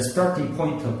the starting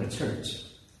point of the church.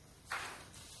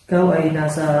 Ikaw ay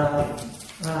nasa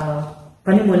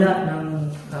panimula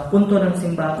ng punto ng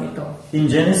simbahan ito.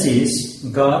 In Genesis,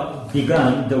 God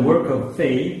began the work of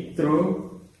faith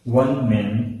through one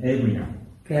man, Abraham.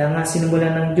 Kaya nga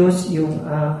sinimulan ng Diyos yung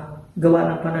gawa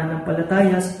ng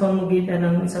pananampalataya sa pamagitan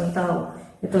ng isang tao.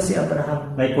 Ito si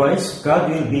Abraham. Likewise, God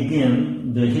will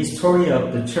begin the history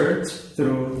of the church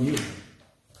through you.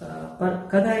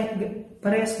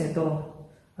 Parehas nito.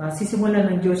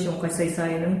 Sisimulan ng Diyos yung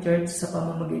kasaysayan ng church sa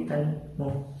pamamagitan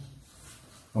mo.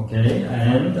 Okay,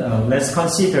 and let's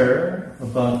consider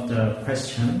about the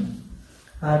question.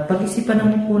 At pag-isipan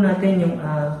naman po natin yung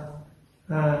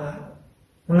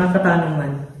mga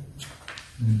katanungan.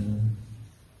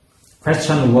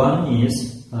 Question 1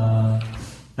 is,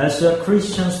 as a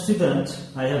Christian student,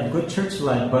 I have good church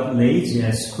life but lazy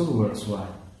at schoolwork. Why?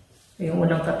 Yung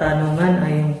unang katanungan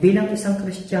ay yung bilang isang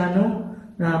Kristiyano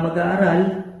na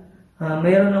mag-aaral,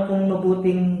 mayroon akong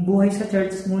mabuting buhay sa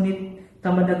church, ngunit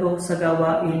tamad ako sa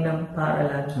gawain ng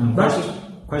paaralan. Bakit?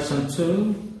 Question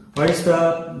 2, what is the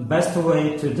best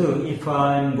way to do if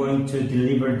I'm going to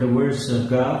deliver the words of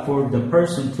God for the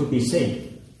person to be saved?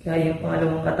 Kaya yung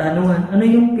pangalawang katanungan, ano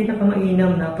yung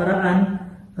pinakamainam na paraan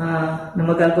na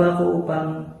magagawa ko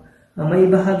upang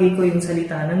maibahagi ko yung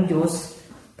salita ng Diyos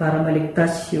para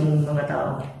maligtas yung mga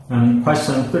tao? And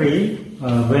question 3,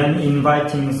 when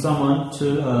inviting someone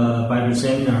to a Bible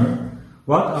seminar,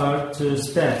 what are the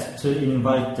steps to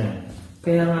invite them?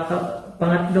 Kaya nga,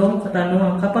 pangatlong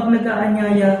katanungan, kapag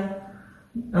nag-aanyaya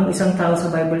ang isang tao sa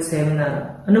Bible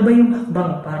seminar, ano ba yung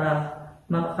hakbang para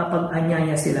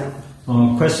makakapag-anyaya sila?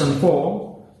 Question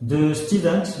 4, do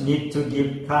students need to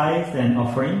give tithe and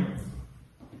offering?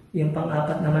 Yung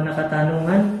pang-apat naman na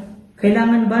katanungan,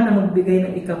 kailangan ba na magbigay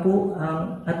ng ikapu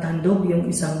at handog yung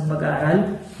isang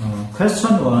mag-aaral?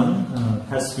 Question 1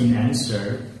 has been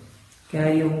answered.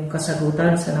 Kaya yung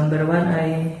kasagutan sa number 1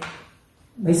 ay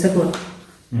may sagot.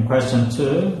 And question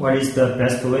 2, what is the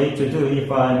best way to do if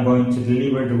I'm going to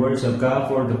deliver the words of God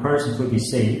for the person to be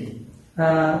saved?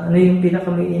 Ano yung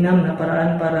pinakamainam na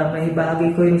paraan para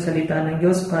maibahagi ko yung salita ng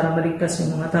Diyos para maligtas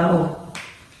yung mga tao?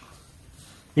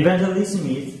 Evangelism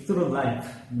is through life,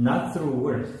 not through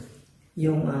word.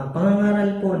 Yung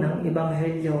pangangaral po ng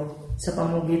Ebanghelyo sa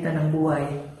pamamagitan ng buhay,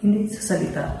 hindi sa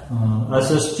salita.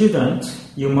 As a student,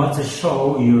 you must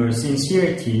show your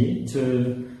sincerity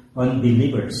to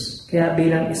unbelievers. Kaya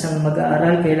bilang isang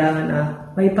mag-aaral, kailangan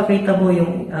maipakita mo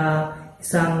yung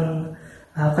isang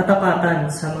katapatan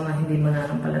sa mga hindi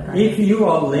mananampalataya. If you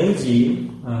are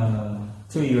lazy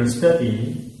to your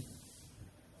study,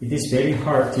 it is very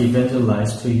hard to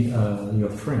evangelize to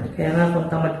your friend. Kaya nga kung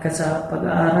tamad ka sa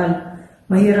pag-aaral,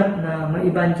 mahirap na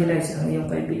ma-evangelize ang iyong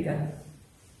kaibigan.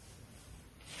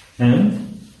 And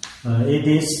it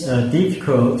is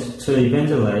difficult to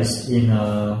evangelize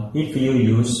if you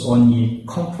use only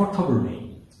comfortable way.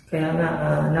 Kaya nga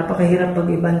napakahirap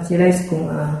pag-evangelize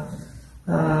kung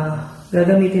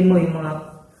gagamitin mo yung mga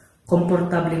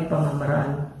komportableng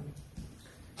pamamaraan.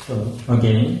 So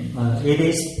again, it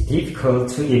is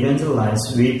difficult to evangelize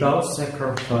without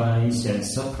sacrifice and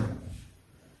suffering.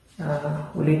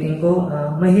 Ulitin ko,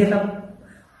 mahirap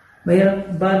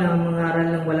ba na mangaral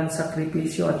ng walang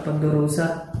sakripisyo at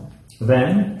pagdurusa?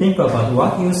 Then think about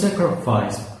what you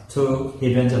sacrifice to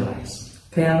evangelize.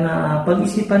 Kaya nga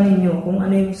pag-isipan ninyo kung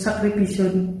ano yung sakripisyo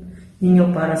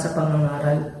ninyo para sa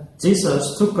pangangaral.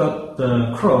 Jesus took up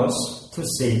the cross to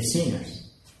save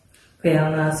sinners. Kaya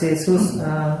nga si Jesus,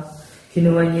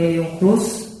 kinuha niya yung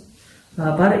krus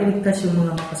para iligtas yung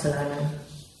mga makasalanan.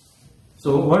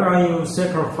 So what are you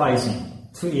sacrificing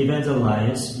to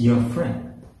evangelize your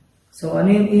friend? So ano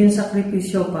yung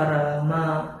sakripisyo para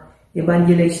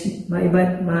ma-evangelize,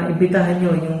 maibitahan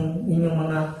nyo yung inyong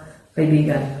mga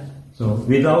kaibigan? So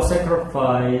without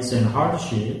sacrifice and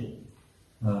hardship,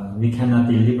 we cannot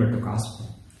deliver the gospel.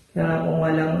 Kaya kung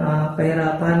walang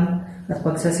kahirapan at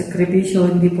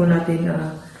pagsasakripisyo, hindi po natin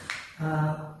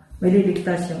may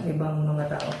liligtas yung ibang mga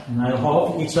tao. And I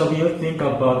hope each of you think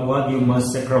about what you must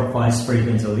sacrifice for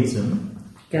evangelism.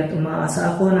 Kaya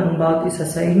umaasa ako na ang bawat isa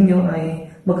sa inyo ay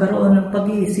magkaroon ng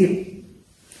pag-iisip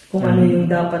kung ano yung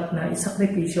dapat na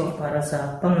isakripisyo para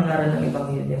sa pangangaral ng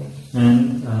Ebanghelyo.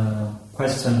 And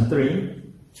question 3.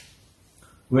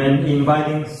 When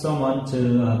inviting someone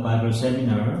to a Bible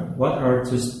seminar, what are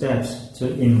 2 steps to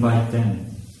invite them?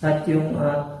 At yung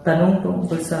tanong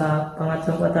tungkol sa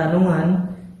pangatlong katanungan,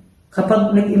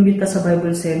 kapag nag-imbita sa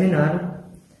Bible seminar,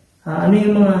 ano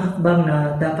yung mga hakbang na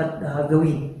dapat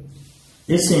gawin?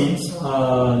 It seems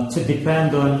to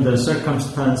depend on the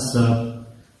circumstance of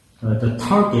the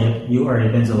target you are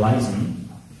evangelizing.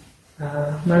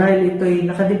 Marahil ito'y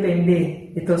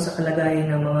nakadepende ito sa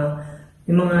kalagayan ng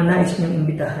yung mga nais niyong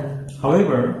imbitahan.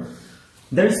 However,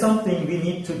 there is something we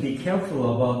need to be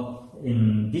careful about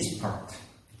in this part.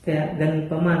 Kaya ganun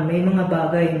pa man, may mga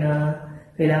bagay na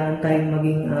kailangan tayong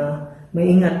maging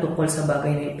maingat tungkol sa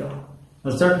bagay na ito.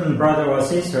 A certain brother or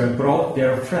sister brought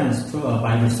their friends to a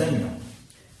Bible seminar.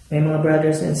 May mga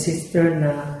brothers and sisters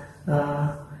na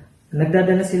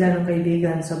nagdadala sila ng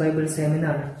kaibigan sa Bible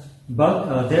seminar.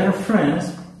 But their friends,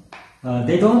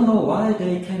 they don't know why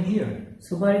they came here.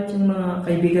 Subalit yung mga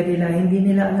kaibigan nila, hindi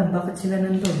nila alam bakit sila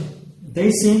nandun. They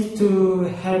seem to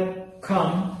have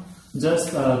come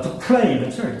just to play in the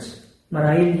church.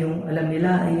 Marahil yung alam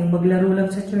nila ay yung maglaro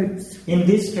lang sa church. In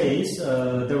this case,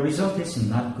 the result is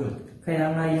not good.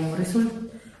 Kaya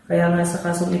nga sa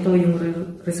kasong ito, yung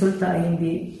resulta ay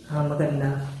hindi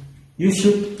maganda. You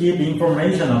should give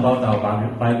information about our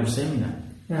Bible seminar.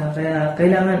 Kaya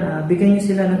kailangan bigyan niyo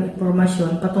sila ng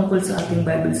impormasyon patungkol sa ating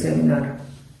Bible seminar.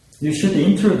 You should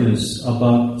introduce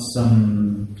about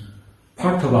some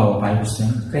part of our Bible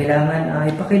seminar. Kailangan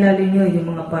ipakilala niyo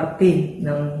yung mga parte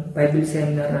ng Bible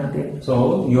seminar natin.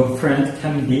 So your friend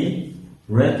can be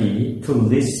ready to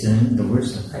listen the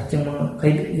words of God. At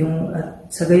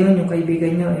sa gayon yung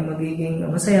kaibigan niyo ay magiging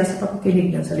masaya sa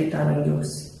pakikinig ng salita ng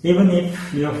Diyos. Even if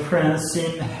your friends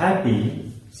seems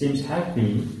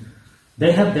happy, they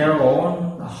have their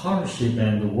own hardship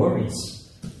and worries.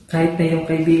 Kahit na yung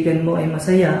kaibigan mo ay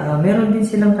masaya, meron din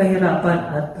silang kahirapan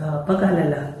at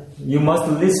pag-alala. You must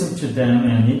listen to them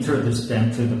and introduce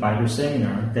them to the Bible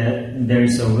seminar that there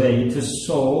is a way to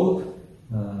solve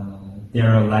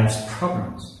their life's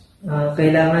problems.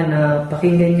 Kailangan na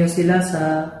pakinggan nyo sila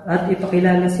at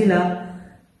ipakilala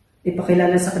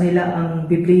sa kanila ang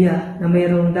Biblia na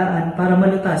mayroong daan para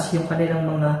malutas yung kanilang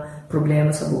mga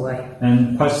problema sa buhay.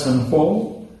 And question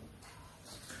 4.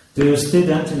 Do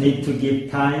students need to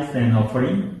give tithe and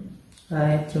offering?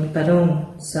 At yung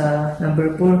tanong sa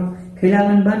number 4,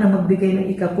 kailangan ba na magbigay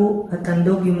ng ikapu at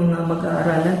handog yung mga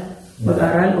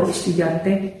mag-aaral o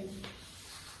estudyante?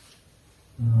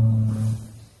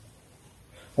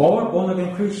 All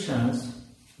born-again Christians,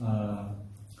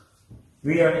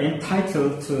 we are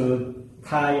entitled to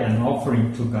tithe and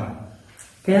offering to God.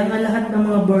 Kaya nga lahat ng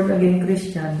mga born-again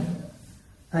Christian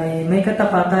ay may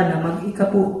katapatan na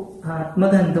mag-ikapu at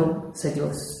maghandog sa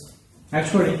Diyos.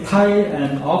 Actually, tithe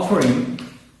and offering,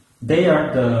 they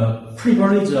are the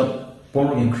privilege of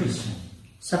born-again Christian.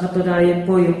 Sa katunayan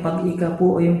po, yung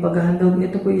pag-ikapu o yung paghahandog,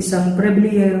 ito po isang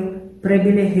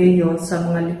pribilehiyo sa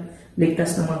mga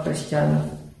ligtas ng mga Kristiyano.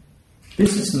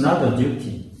 This is not a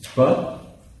duty, but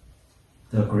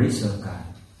the grace of God.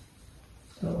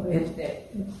 So,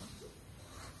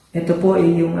 ito po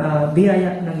ay yung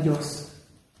biyaya ng Diyos.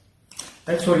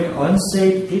 Actually,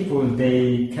 unsaved people,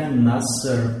 they cannot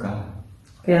serve God.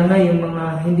 Kaya nga yung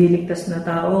mga hindi ligtas na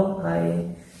tao ay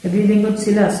naglilingkod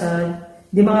sila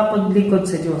di makapaglingkod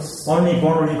sa Diyos. Only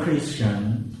born-again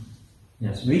Christian,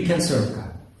 yes, we can serve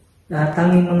God.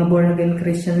 Tanging mga born-again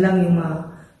Christian lang yung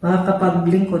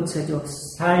makakapaglingkod sa Diyos.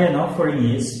 Tithe and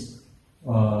offering is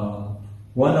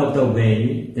one of the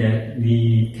way that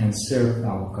we can serve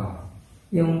our God.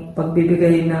 Yung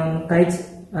pagbibigay ng tithes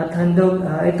at handog,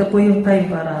 ito po yung time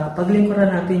para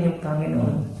paglingkuran natin yung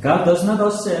Panginoon. God does not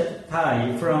accept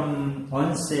tithe from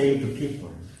unsaved people.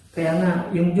 Kaya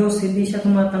nga, yung Diyos hindi siya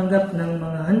tumatanggap ng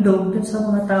mga handog dun sa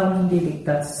mga taong hindi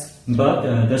ligtas. But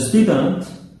the student,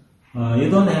 you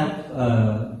don't have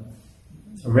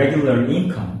regular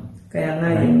income. Kaya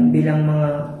nga, yung bilang mga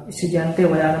estudyante,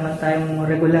 wala naman tayong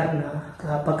regular na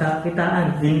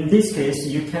pagkakitaan. In this case,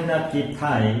 you cannot give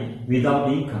tithe without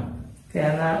income.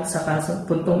 Kaya nga, sa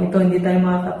puntong ito, hindi tayo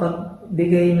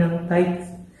makakapagbigay ng tithe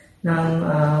nang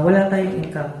wala tayong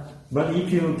income. But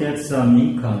if you get some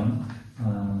income,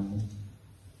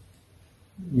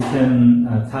 you can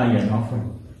tithe and offer.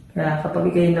 Kaya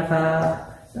kapag ikay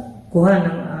nakakuha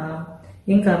ng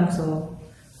income, so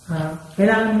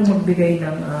kailangan mo magbigay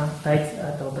ng tithes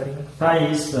at offering.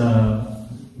 Tithes,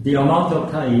 the amount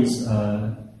of tithes,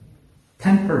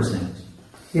 10%.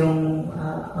 Yung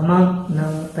amount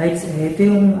ng tithes, ito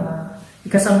yung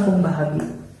ikasampung bahagi.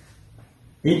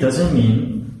 It doesn't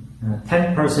mean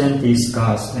 10% is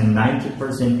God's and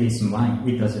 90% is mine.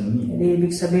 It doesn't mean. Hindi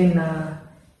ibig sabihin na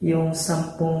yung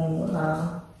 10%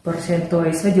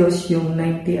 ay sa Diyos, yung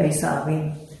 90 ay sa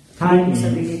amin. Time Ibig is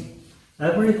sabihin,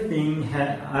 everything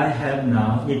I have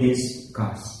now, it is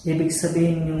God's. ibig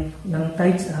sabihin yung ng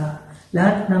tithes,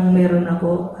 lahat ng meron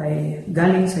ako ay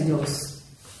galing sa Diyos.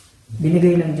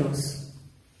 Binigay ng Diyos.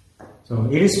 So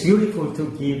it is beautiful to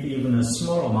give even a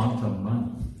small amount of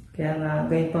money. Kaya nga,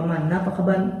 gayon pa man,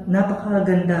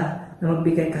 napakaganda na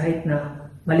magbigay kahit na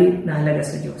maliit na halaga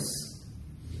sa Diyos.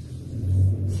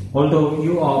 Although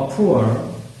you are poor,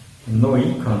 no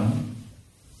income,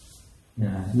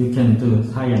 you can do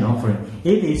tithe and offering.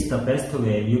 It is the best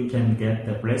way you can get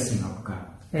the blessing of God.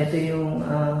 Ito yung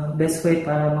best way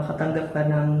para makatanggap ka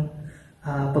ng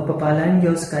pagpapala ng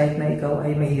Diyos kahit na ikaw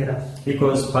ay mahirap.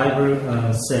 Because Bible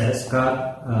says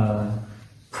God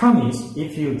promise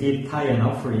if you give tithe and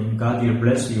offering, God will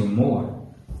bless you more.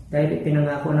 Dahil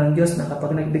ipinangako ng Diyos na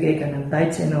kapag nagbigay ka ng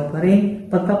tithes and offering,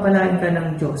 pagpapalain ka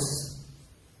ng Diyos.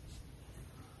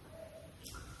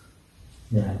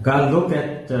 God look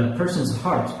at the person's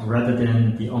heart rather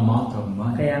than the amount of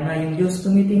money. Kaya nga yung Diyos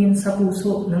tumitingin sa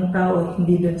puso ng tao,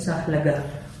 hindi dun sa halaga.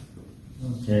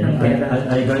 Okay,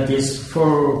 I got these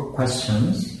 4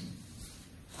 questions.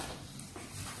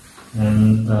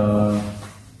 And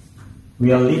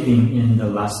we are living in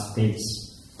the last days.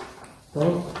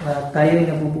 So, tayo ay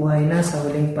nabubuhay na sa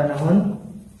huling panahon.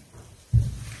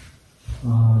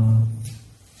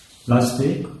 Last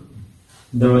week,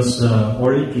 there was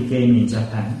Olympic game in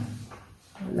Japan.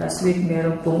 Last week,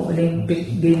 meron pong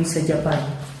Olympic Games sa Japan.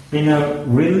 In a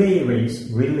relay race,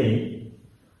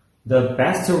 the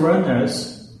best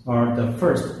runners are the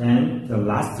first and the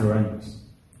last runners.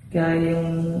 Kaya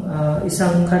yung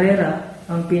isang karera,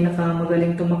 ang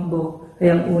pinakamagaling tumakbo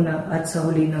ay ang una at sa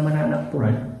huli na mananakbo.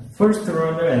 Right. First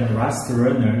runner and last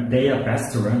runner, they are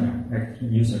best runner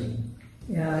usually.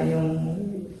 Yung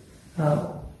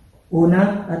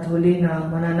una at huli na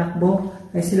mananakbo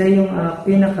ay sila yung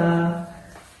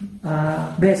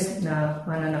best na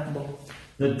mananakbo.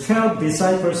 The 12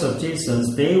 disciples of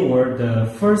Jesus, they were the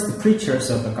first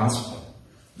preachers of the gospel.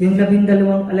 Yung 12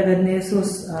 alagad ni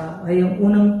Jesus ay yung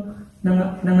unang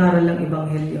nangaral ng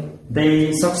ebanghelyo.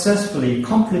 They successfully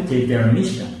completed their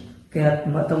mission. Kaya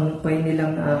matagumpay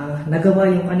nilang nagawa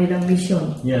yung kanilang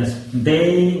mission. Yes,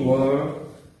 they were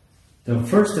the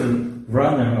first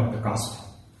runner of the gospel.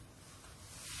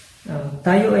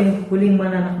 Tayo ay huling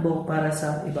mananakbo para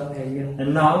sa ebanghelyo.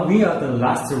 And now we are the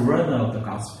last runner of the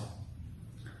gospel.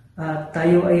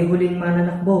 Tayo ay huling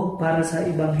mananakbo para sa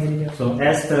ebanghelyo. So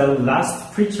as the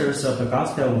last preachers of the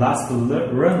gospel, last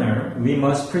runner, we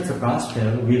must preach the gospel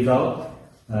without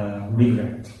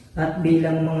regret. At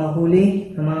bilang mga huli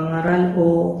na mga ngaral o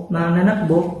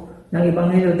mananakbo ng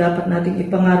ebanghelyo, dapat nating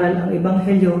ipangaral ang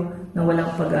ebanghelyo na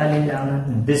walang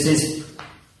pag-aalinlangan. This is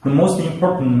the most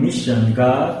important mission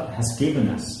God has given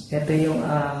us. Ito yung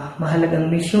mahalagang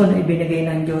misyon na ibinigay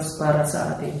ng Diyos para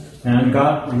sa atin. And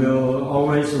God will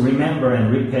always remember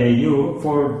and repay you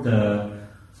for the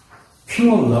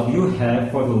pure love you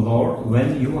have for the Lord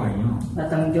when you are young.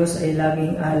 At ang Diyos ay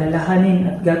laging alalahanin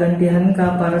at gagantihan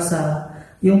ka para sa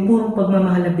yung purong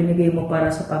pagmamahal na binigay mo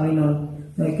para sa Panginoon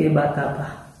nung ikay bata pa.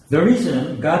 The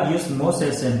reason God used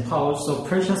Moses and Paul so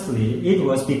preciously, it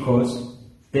was because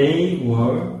they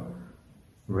were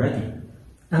ready.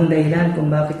 Ang dahilan kung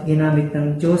bakit ginamit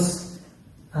ng Diyos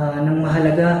ng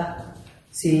mahalaga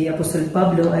si Apostol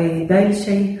Pablo ay dahil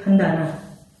siya'y handa na.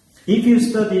 If you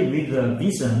study with a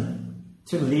vision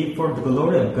to live for the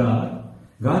glory of God,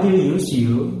 God will use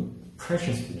you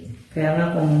preciously. Kaya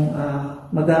nga kung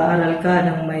mag-aaral ka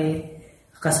ng may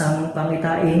kasamang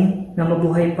pangitain na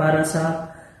mabuhay para sa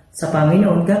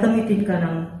Panginoon, gagamitin ka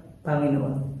ng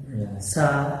Panginoon. Yes.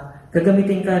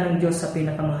 Gagamitin ka ng Diyos sa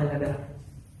pinakamahalaga.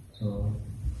 So,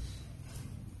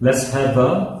 let's have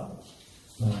a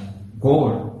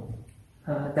goal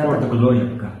for the glory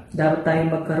of God. Dapat tayo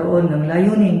magkaroon ng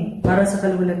layunin para sa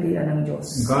kaluwalhatian ng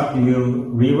Diyos. God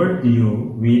will reward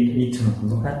you with eternal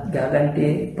glory. At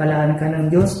gagantipalaan ka ng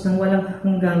Diyos ng walang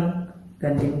hanggang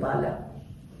gantimpala.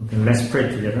 Okay, let's pray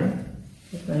together.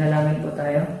 Manalangin po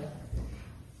tayo.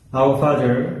 Our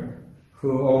Father,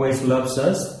 who always loves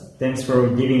us, thanks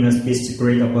for giving us this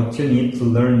great opportunity to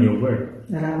learn your word.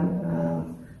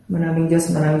 Maraming Diyos,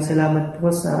 maraming salamat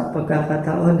po sa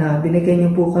pagkakataon na binigay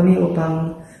niyo po kami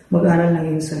upang mag-aral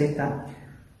ng iyong salita.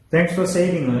 Thanks for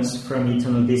saving us from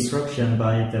eternal destruction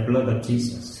by the blood of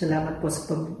Jesus. Salamat po sa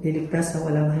pagliligtas sa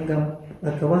walang hanggang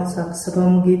pagkawasak sa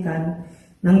pamamagitan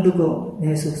ng dugo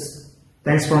ni Jesus.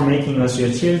 Thanks for making us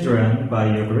your children by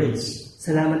your grace.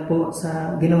 Salamat po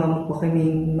sa ginawa mo po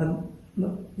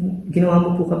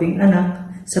kaming anak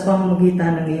sa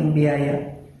pamamagitan ng iyong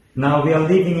biyaya. Now we are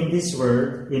living in this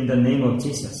world in the name of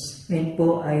Jesus. Ngayon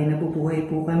po ay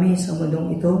nabubuhay po kami sa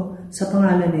mundong ito sa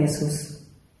pangalan ni Jesus.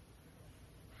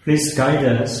 Please guide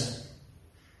us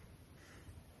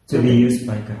to be used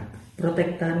by God.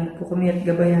 Protektahan po kami at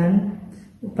gabayan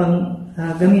upang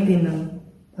gamitin ng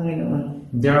Panginoon.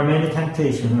 There are many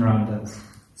temptations around us.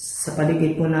 Sa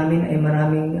paligid po namin ay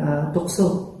maraming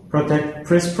tukso.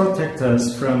 Please protect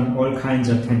us from all kinds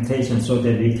of temptations so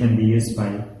that we can be used by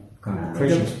God.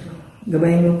 Precious.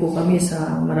 Gabayan niyo po kami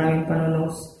sa maraming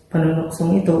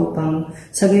panunuksong ito upang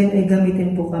sa gayon ay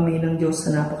gamitin po kami ng Diyos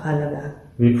sa napakahalaga.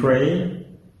 We pray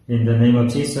in the name of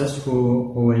Jesus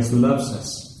who always loves us.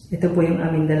 Ito po yung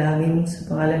aming dalangin sa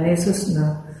pangalan ni Jesus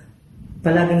na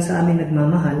palaging sa amin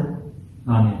nagmamahal.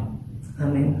 Amen.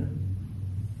 Amen.